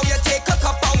cock up how you take, cock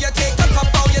up how you take, cock up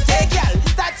how you take. Girl,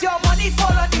 that's your money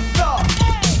fall on the floor.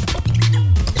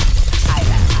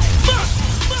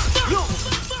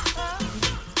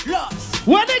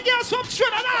 When the girls from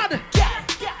Trinidad,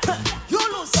 you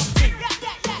lose something.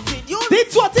 The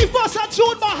 21st of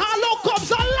June, Mahalo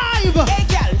comes alive. Hey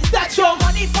girl, that's your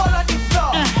money fall on the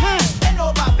floor. Bend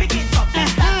over, pick it up.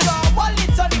 That's your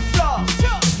wallet on the floor.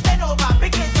 Bend over,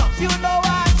 pick it up. You know I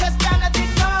just cannot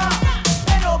ignore.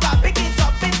 Bend over, pick it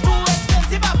up. It's too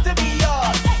expensive up to be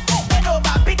yours. Bend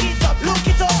over, pick it up. Look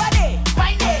it over there.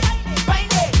 Find it,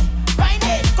 find it, find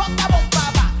it. Cock the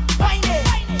bumper back. Find it,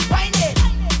 find it,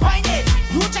 find it.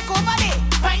 You check over there.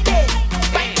 Find it,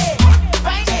 find it,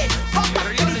 find it. Cock the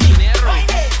bumper.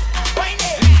 Find it, find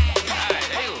it.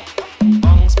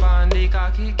 Bounce pandy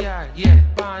cocky girl, yeah,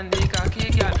 pandy cocky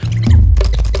girl.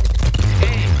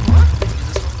 Hey,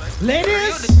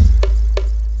 ladies,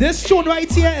 this tune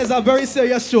right here is a very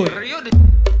serious tune.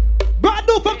 Brand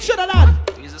new from Trinidad.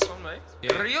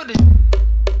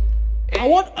 I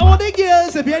want the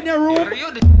girls, if you're in your room,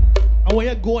 I want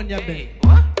you to go on your bed.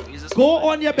 Go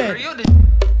on your bed.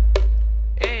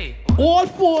 All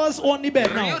fours on the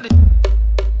bed now.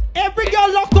 Every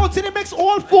girl locked on to the mix,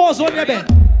 all fours on your bed.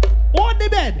 On the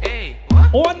bed.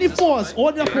 On the fours,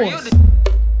 on your fours.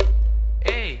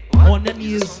 On your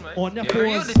knees, on your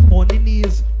fours, on the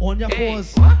knees, on your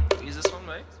fours.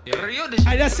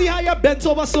 And you see how you bent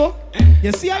over so?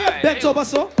 You see how you bent over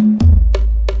so?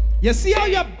 You see how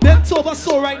you bent over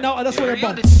so right now? And that's where you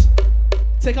bounce.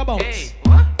 Take a bounce.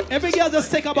 Every girl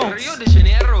just take a bounce.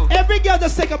 Every girl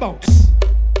just take a bounce.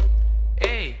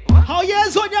 How you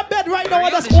is on your bed right now?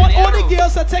 And that's all the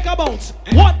girls that take a bounce.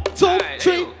 1, 2,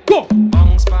 3, go.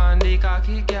 Bounce pandy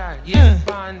cocky girl. Yeah,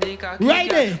 pandy cocky. Right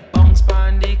there. Bounce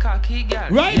pandy cocky girl.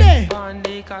 Right there.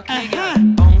 Pandy cocky girl.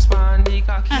 Bounce pandy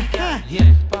cocky girl.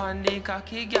 Yeah, pandy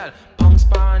cocky girl. Bounce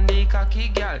pandy cocky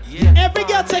girl. Yeah. Every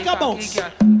girl take a bounce.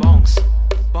 Bounce,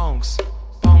 bounce,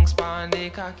 bounce pandy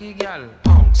cocky girl.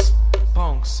 Bounce,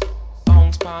 bounce,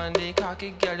 bounce pandy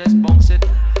cocky girl. Just bounce it.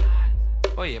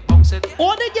 Oh yeah, bounce it.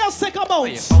 All the girls take a bounce. Oh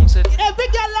yeah, bounce it. Every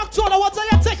girl locked on. I want you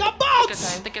to take a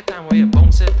bounce. Take your time, oh yeah,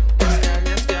 bounce it. Yes, girl,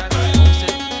 yes, girl, bounce it.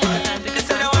 Take your time, take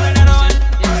your time.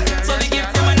 So they give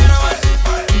them another one.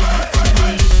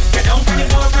 Get down for the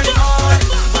ball, for the ball.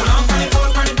 Hold on for the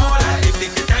ball, for the ball. If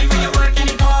take the time when you're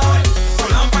working the ball.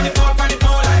 Hold on for the ball, for the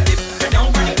ball. Get down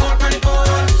for the ball, for the ball.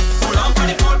 Hold on for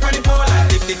the ball, for the ball.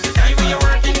 If take the time when you're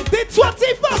working. The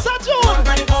 21st of June.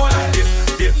 For the ball.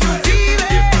 You feel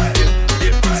it.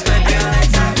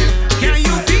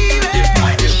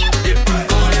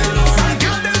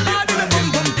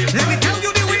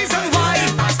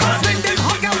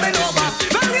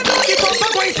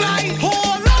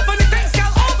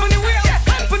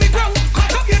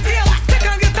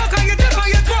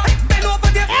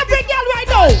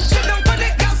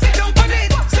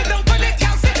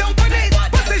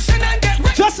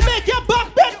 Just make your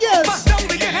back bend, girls.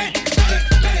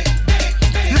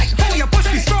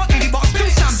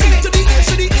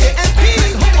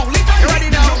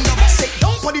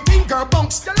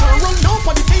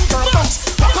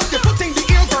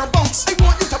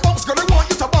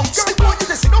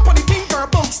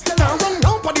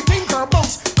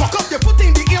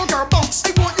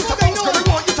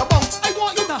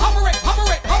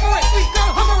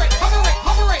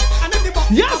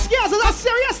 Yes, girls, it's a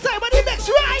serious time, but it makes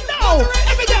right now.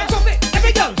 Every girl,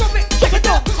 every girl, check it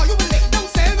out.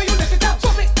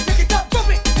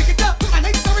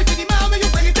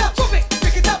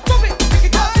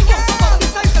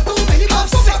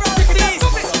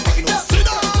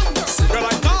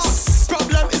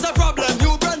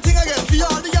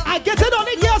 I get it on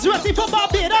the girls ready for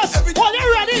Barbados. Are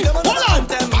you ready? Hold on.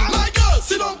 My girl,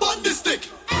 sit on this stick.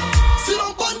 Sit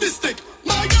on this stick.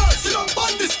 My girl, sit on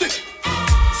this stick.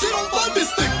 Sit on this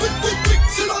stick. Quick, quick, quick.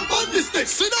 Sit on this stick.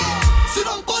 Sit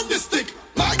on this stick.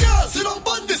 My girl, sit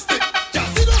on this stick. Yeah,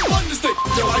 sit on this stick.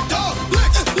 You like dog.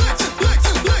 Flex, flex, flex,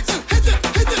 flex. Hit it,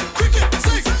 cricket,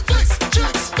 six, flex,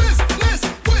 checks, business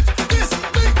with this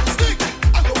big stick.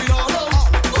 I'm going all over.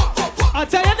 I'll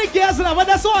tell you the girls love it,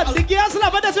 that's what. The girls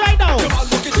love it, that's right now. Come on,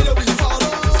 look at it, we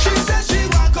follow. She said she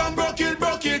want come broke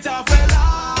it off, well,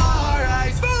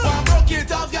 alright. Want broke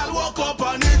it off, y'all walk up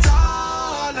on it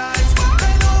all night.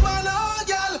 Bend over now,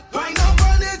 y'all, wind up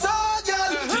on it all,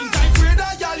 y'all. Think I'm afraid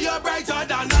that y'all, you're brighter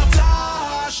than a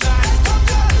flashlight.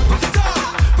 Rock it up,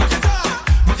 rock it up,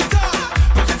 rock it up,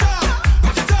 rock it up, rock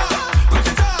it up, rock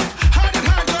it up. Hard and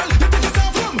hard, girl, you take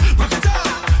yourself from. Rock it up,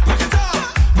 rock it up,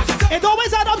 rock it up. It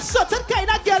always had up certain kind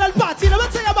of girl and party. Let me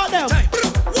tell you about them.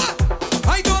 What?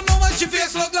 I don't know what she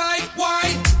face look like.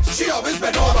 Why? She always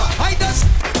been over. I just,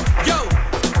 yo,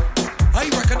 I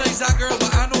recognize that girl,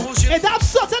 but I know who she. It have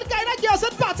certain kind of girls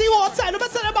and party all the time. Let me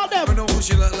tell you about them. I know who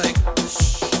she look like.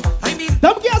 I mean,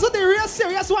 them girls with the real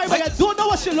serious wife, but you don't know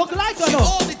what she look like or no.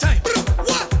 All the time.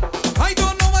 What? I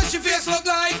don't know what she face look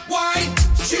like. Why?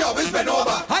 She always been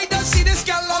over. I just see this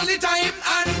girl all the time,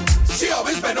 and she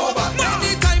always been over.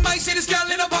 Anytime I see this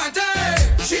girl in a party,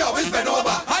 she always been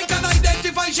over. I can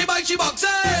identify she by she box.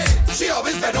 She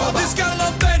always been over. This girl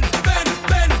love bend, bend,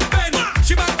 bend, bend.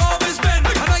 She might always bend,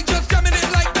 and I just jam in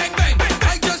it like bang bang.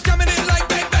 I just jam in it like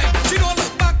bang bang. She don't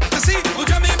look back to see who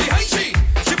jam in behind she.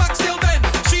 She back still bend.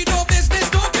 She no business,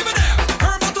 don't give a damn.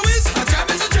 Her motto is a jam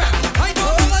is a jam. I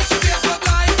don't know what she feels look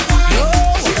like. Why?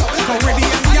 She always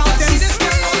Caribbean girl. I see this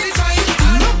girl all the time.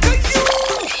 Look at you.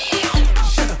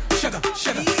 Sugar, sugar,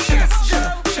 sugar, sugar,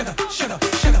 sugar, sugar,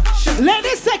 sugar, sugar.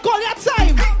 Ladies, take all your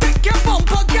time. Pick your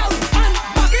bumper, girl, and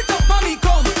back it up for me,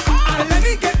 come. And let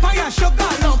me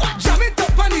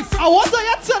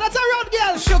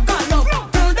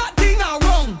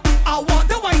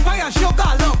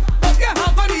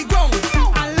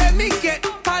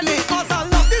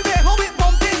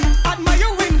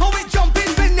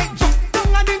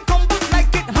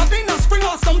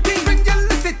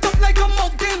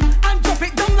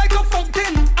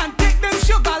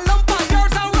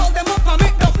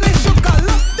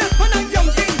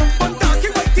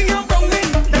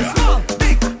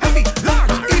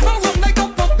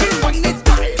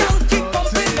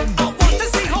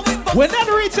We're not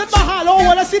reaching Mahalo. I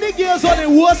want to see the girls on the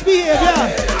worst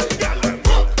behavior.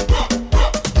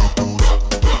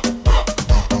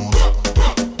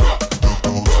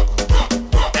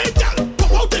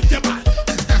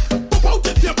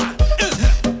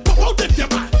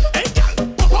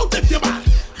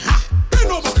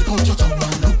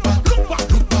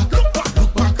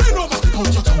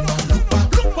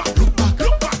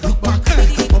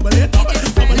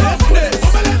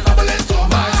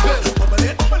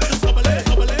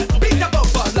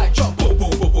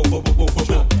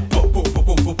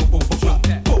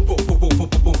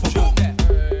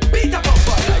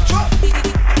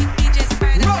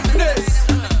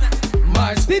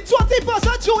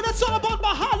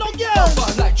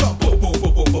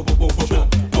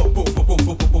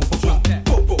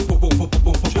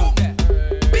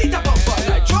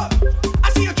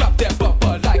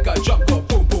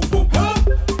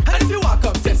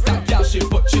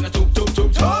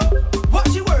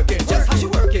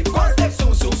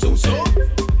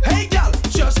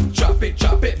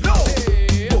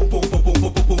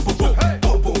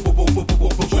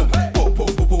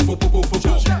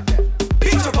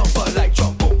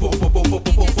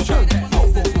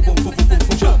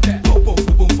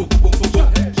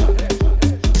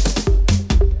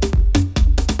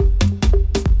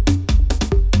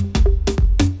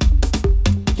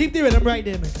 Right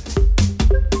there, man.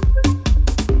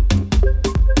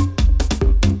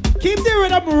 Keep the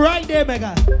rhythm right there,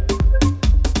 mega.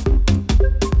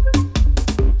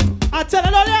 I tell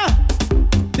you earlier,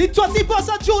 the 21st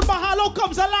of June, Mahalo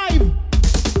comes alive.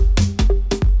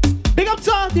 Big up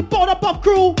to the Powdapuff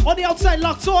crew on the outside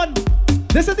locked on.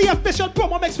 This is the official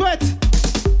promo mix for it.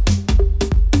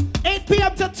 8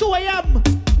 p.m. to 2 a.m.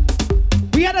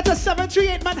 We headed to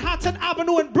 738 Manhattan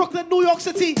Avenue in Brooklyn, New York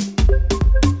City.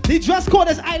 The dress code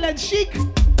is Island Chic.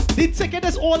 The ticket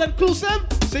is all inclusive,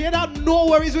 so you have no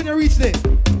worries when you reach there.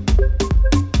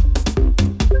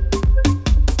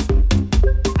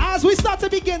 As we start to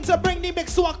begin to bring the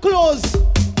mix to a close,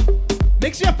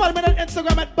 make sure you follow me on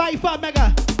Instagram at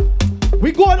 @ByFarMega.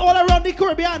 We going all around the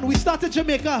Caribbean. We started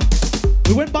Jamaica.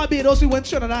 We went Barbados, we went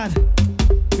Trinidad.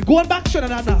 We're going back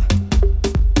Trinidad now.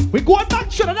 We're going back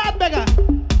Trinidad, mega.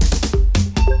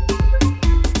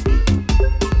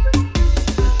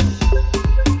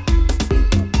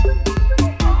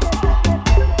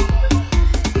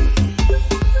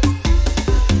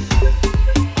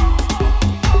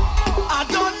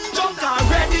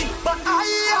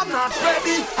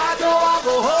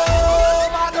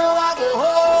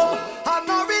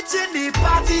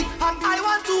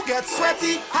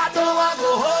 Sweaty, I don't want to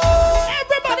go home.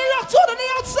 Everybody locked on the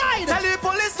outside. Tell the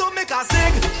police to make a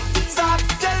sing. Stop,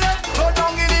 tell them, go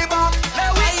down in the back. Let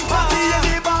we party in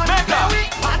the back. Let we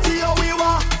party how we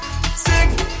want. Sing,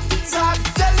 stop,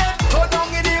 tell them, go down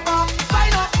in the back.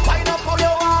 Wind up how you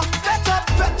want. Fet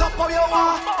up how you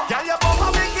want. Girl, your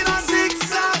bumper making a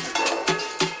zigzag.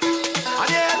 And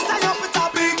you tie up with a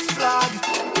big flag.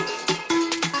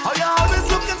 Oh, you always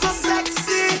looking so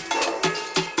sexy.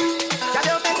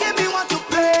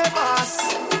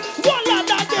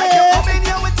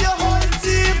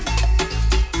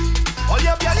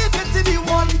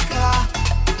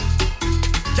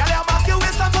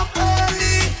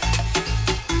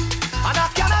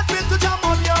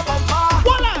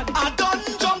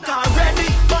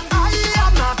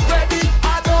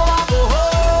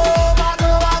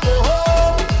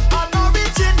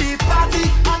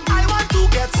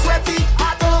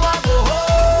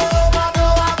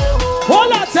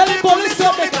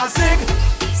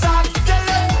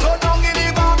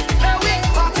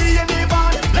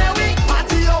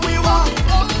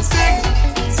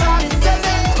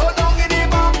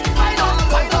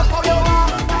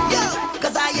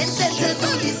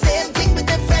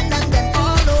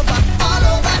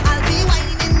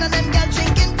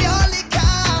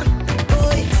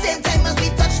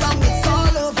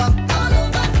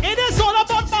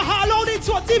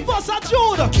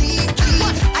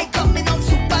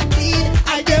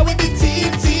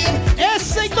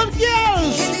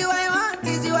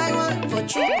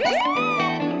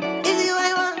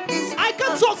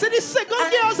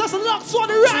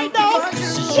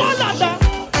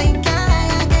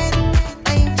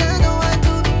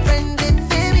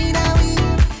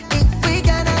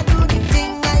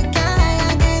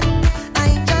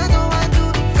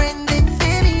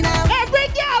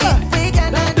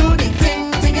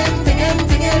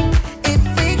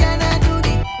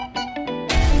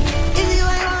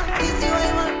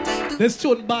 This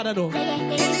tune bad enough.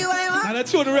 And the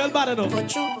tune real bad enough.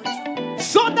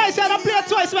 So nice you had to play it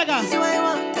twice, mega.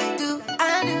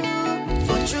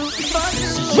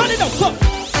 Run it up, come.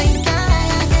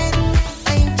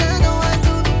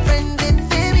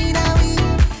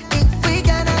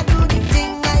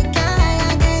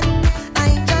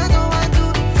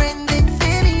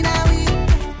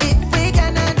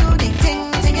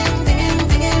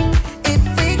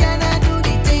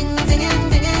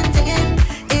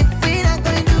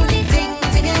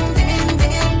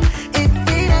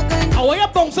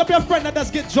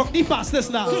 drunk the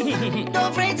fastest now. Don't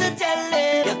afraid to tell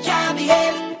them you can't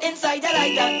behave inside the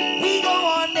like that. We go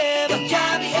on them. You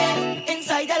can't behave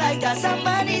inside the like that.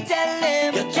 Somebody tell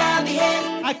them you can't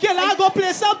behave. I go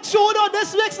play some tune on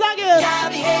this mix again. You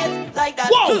can't behave like that.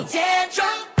 Whoa. 10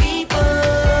 drunk people.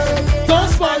 Don't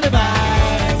spoil the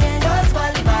vibes. Don't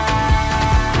spoil the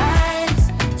vibes.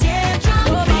 10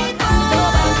 drunk people.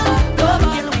 Don't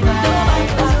kill the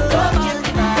vibes. Don't kill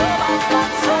the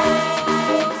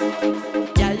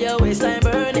vibes. Girl, your waistline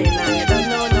burning and you don't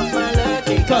know enough man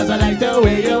lurking. Cause I like the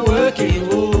way you're working.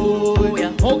 Oh,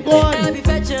 yeah. Oh, God. Every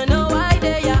fetch you know why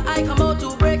they yeah. I come out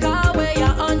to break away.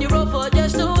 Yeah, on your road for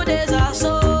just 2 days or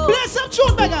so. Play some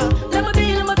tune, Mega. Let me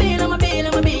be, let me be, let me be,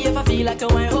 let me be. If I feel like I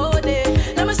want whole day.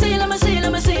 Let me see, let me see,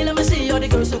 let me see, let me see all the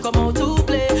girls who come out to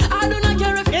play. I do not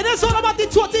care if it is all about the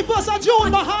 21st of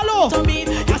June, Mahalo.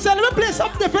 I said let me play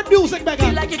some different music,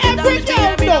 Mega. Like every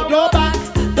day, no back,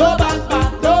 no back,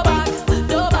 back, no back.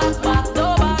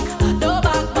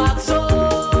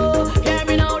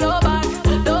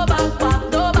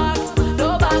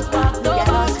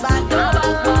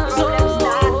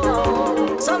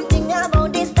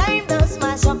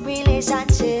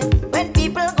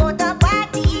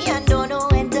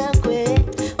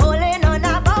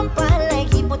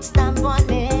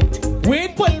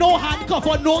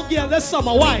 For no girl this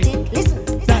summer, why?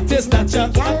 That is not your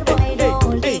girl, boy,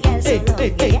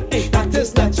 that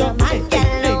is not your man,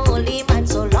 girl, only man.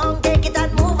 So long, take it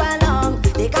and move along.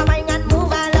 Take a wine and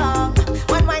move along.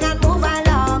 One wine and move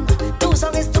along. 2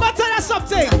 songs is too much. Tell us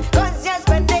something. Cause you're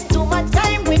spending too much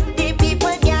time with the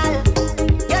people, girl.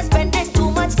 You're spending too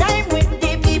much time with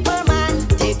the people, man.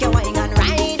 Take your wine and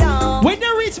ride on. When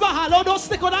you reach Mahalo, don't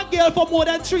stick on that girl for more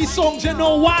than 3 songs. You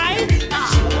know why?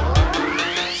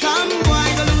 Some boy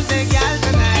go lose their girl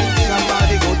tonight.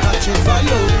 Somebody go touch it for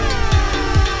you.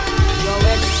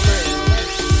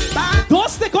 Don't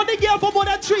stick on the girl for more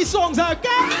than 3 songs,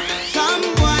 okay? Some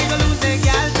boy go lose their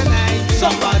girl tonight.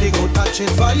 Somebody go touch it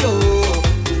for you.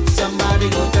 Somebody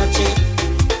go touch it.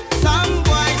 Some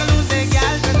boy go lose their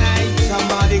girl tonight.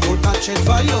 Somebody go touch it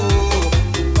for you.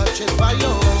 Touch it for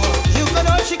you. You can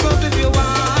all she goes if you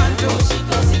want to.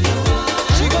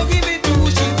 She go give it to who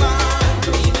she want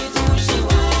to.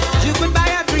 You could buy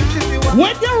a drink if you want.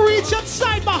 When you reach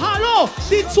outside Mahalo,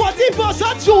 the 21st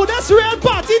of June, that's real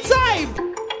party time.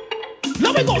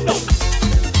 Let me go now.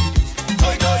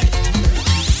 Toy toy,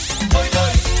 toy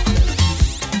toy,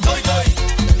 toy toy.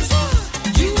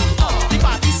 You are the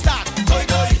party start. Toy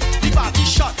toy, the party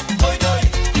shot. Toy toy,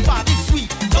 the party sweet.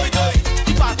 Toy toy,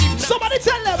 the party. Somebody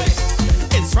tell them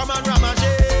it's Raman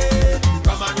Ramaje,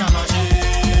 Raman Ramaje.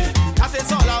 That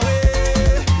is all away.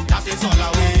 That is all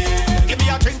away. Give me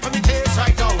a drink for me case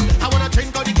right now. I wanna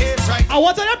drink on the case right now. I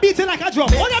want to beat it like a drum.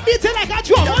 I want to beat it like a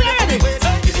drum. Are you ready?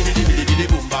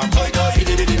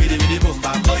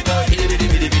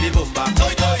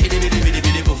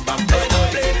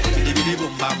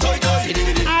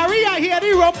 Aria here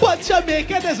the rum but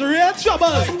Jamaica there's real trouble.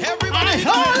 Everybody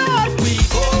hold on. We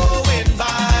going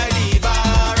by the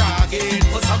bar again.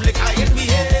 Put some liquor in we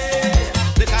head.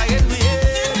 Liquor in we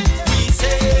head. We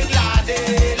sing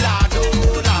lade, lado,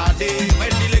 lade.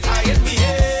 When the liquor in we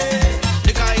head.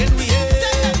 Liquor in we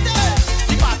head.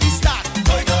 The party start.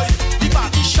 Toy toy. The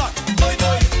party shot. Toy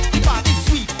toy. The party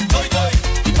sweet. Toy toy.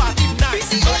 The party nice.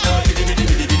 Toy toy.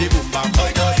 Boom bam.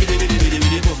 Toy toy.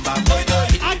 Boom bam. Toy toy.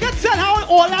 I can tell how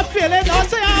all I'm feeling. I'll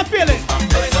say how I'm feeling.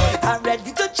 I'm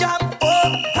ready to jump,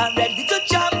 oh, I'm ready to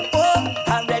jump, oh,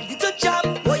 I'm ready to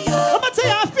jump, oh, yo. I'm gonna tell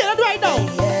you how I'm feeling right now.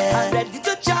 I'm ready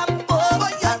to jump, oh,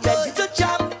 I'm ready to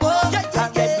jump, oh,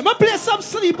 I'm ready. I'm gonna play some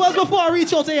sleepers before I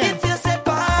reach out to you. If you say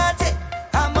party,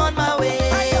 I'm on my way,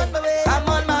 I'm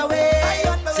on my way,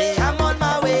 say I'm on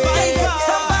my way.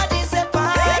 Somebody say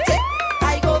party,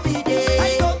 I go be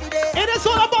there. It is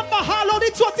all about Mahalo,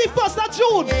 the 21st of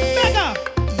June. Mega.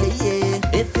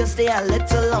 If you stay a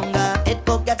little longer, it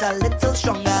will get a little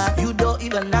stronger. You don't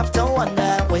even have to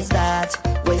wonder, where's that?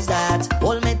 Where's that?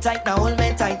 Hold me tight now, hold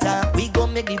me tighter. We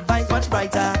gon' make the vibes much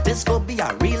brighter. This will be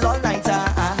a real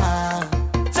all-nighter.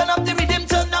 Turn up the rhythm,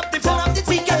 turn up the funk.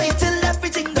 We can be till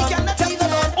everything done.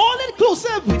 All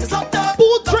inclusive.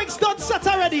 Food, drinks done set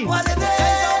already.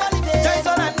 That's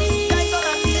all I need.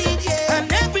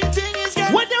 And everything is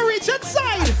good. When you reach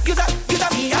inside, you a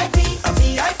VIP, a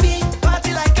VIP.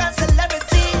 Party like a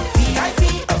celebrity. VIP,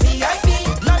 a VIP.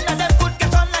 None of them could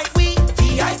get on like we.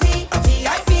 VIP, a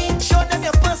VIP. Show them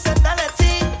your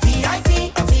personality. VIP,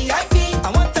 a VIP.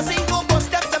 I want to see you go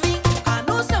step to me. I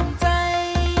know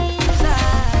sometimes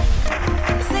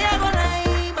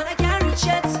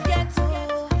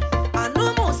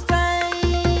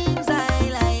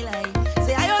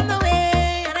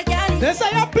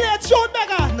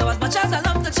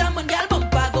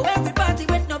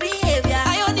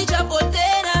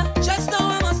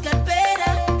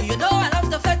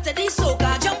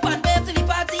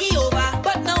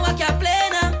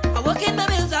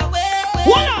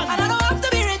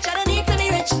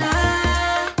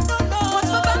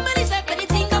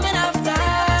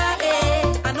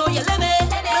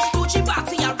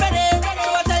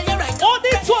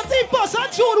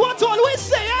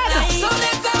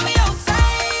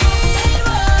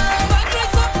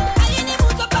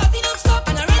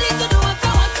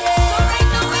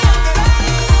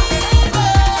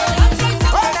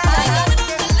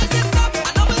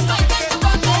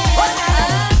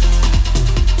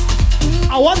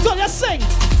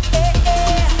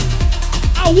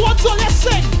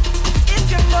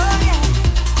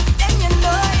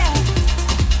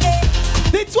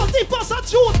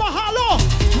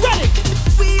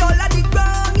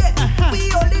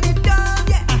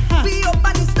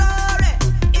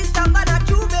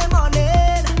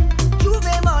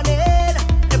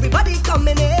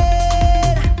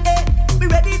morning. We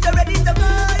ready to go,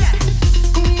 yeah.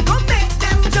 We gon' make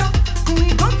them jump.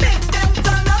 We gon' make them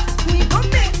turn up. We gon'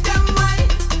 make them wine.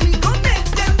 We gon' make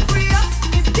them free up.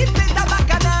 It's different than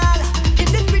bacchanal. In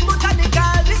this beat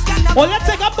botanical, this kind of. Oh, let's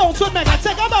take a bounce with Mega.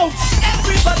 Take a bounce.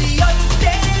 Everybody on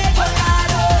stage,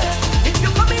 Mahalo. If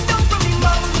you're coming down from the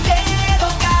mountain,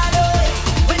 Mahalo.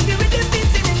 When the rhythm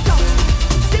beats in town,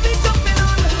 see me jumping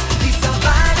on the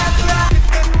savannah grass.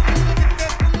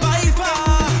 By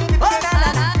far, oh na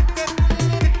na na.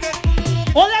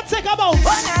 Oh, let's take a bounce. Oh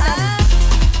na na na.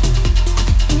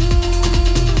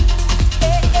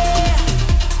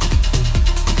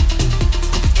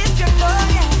 If you know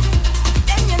ya,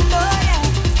 then you know ya.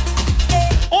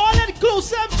 All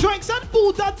inclusive drinks and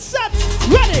food and set.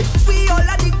 Ready? We all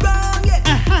at the ground, yeah.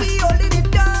 We all in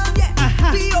it down,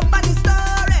 yeah. We up on the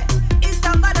story. It's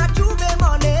Savannah Juve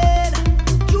morning.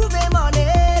 Juve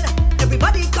morning.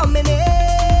 Everybody coming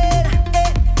in.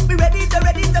 We ready to go,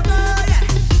 yeah.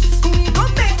 We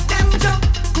gon' make them jump.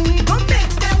 We gon'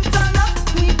 make them turn up.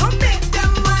 We gon' make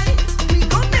them wine. We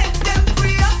gon' make them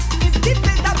free up. It's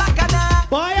different than bacchanal.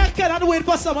 Boy, I cannot wait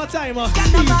for summertime. Jesus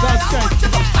I want Christ. you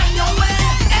to find your way.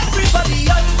 Everybody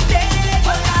on stage,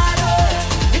 Mahalo.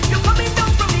 If you're coming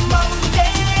down from the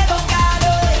mountain,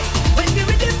 Mahalo. When the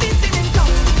rhythm beats in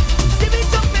town, see me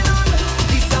jumping on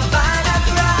the savannah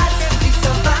grass, the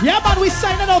savannah. Yeah, man, we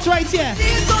signing out right here.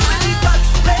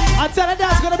 I'm telling you,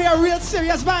 it's gonna be a real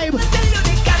serious vibe.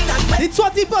 The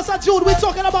 21st of June, we're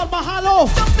talking about Mahalo.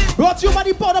 Brought to you by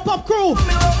the Powdapuff crew.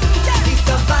 The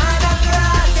savannah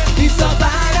grass, the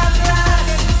savannah.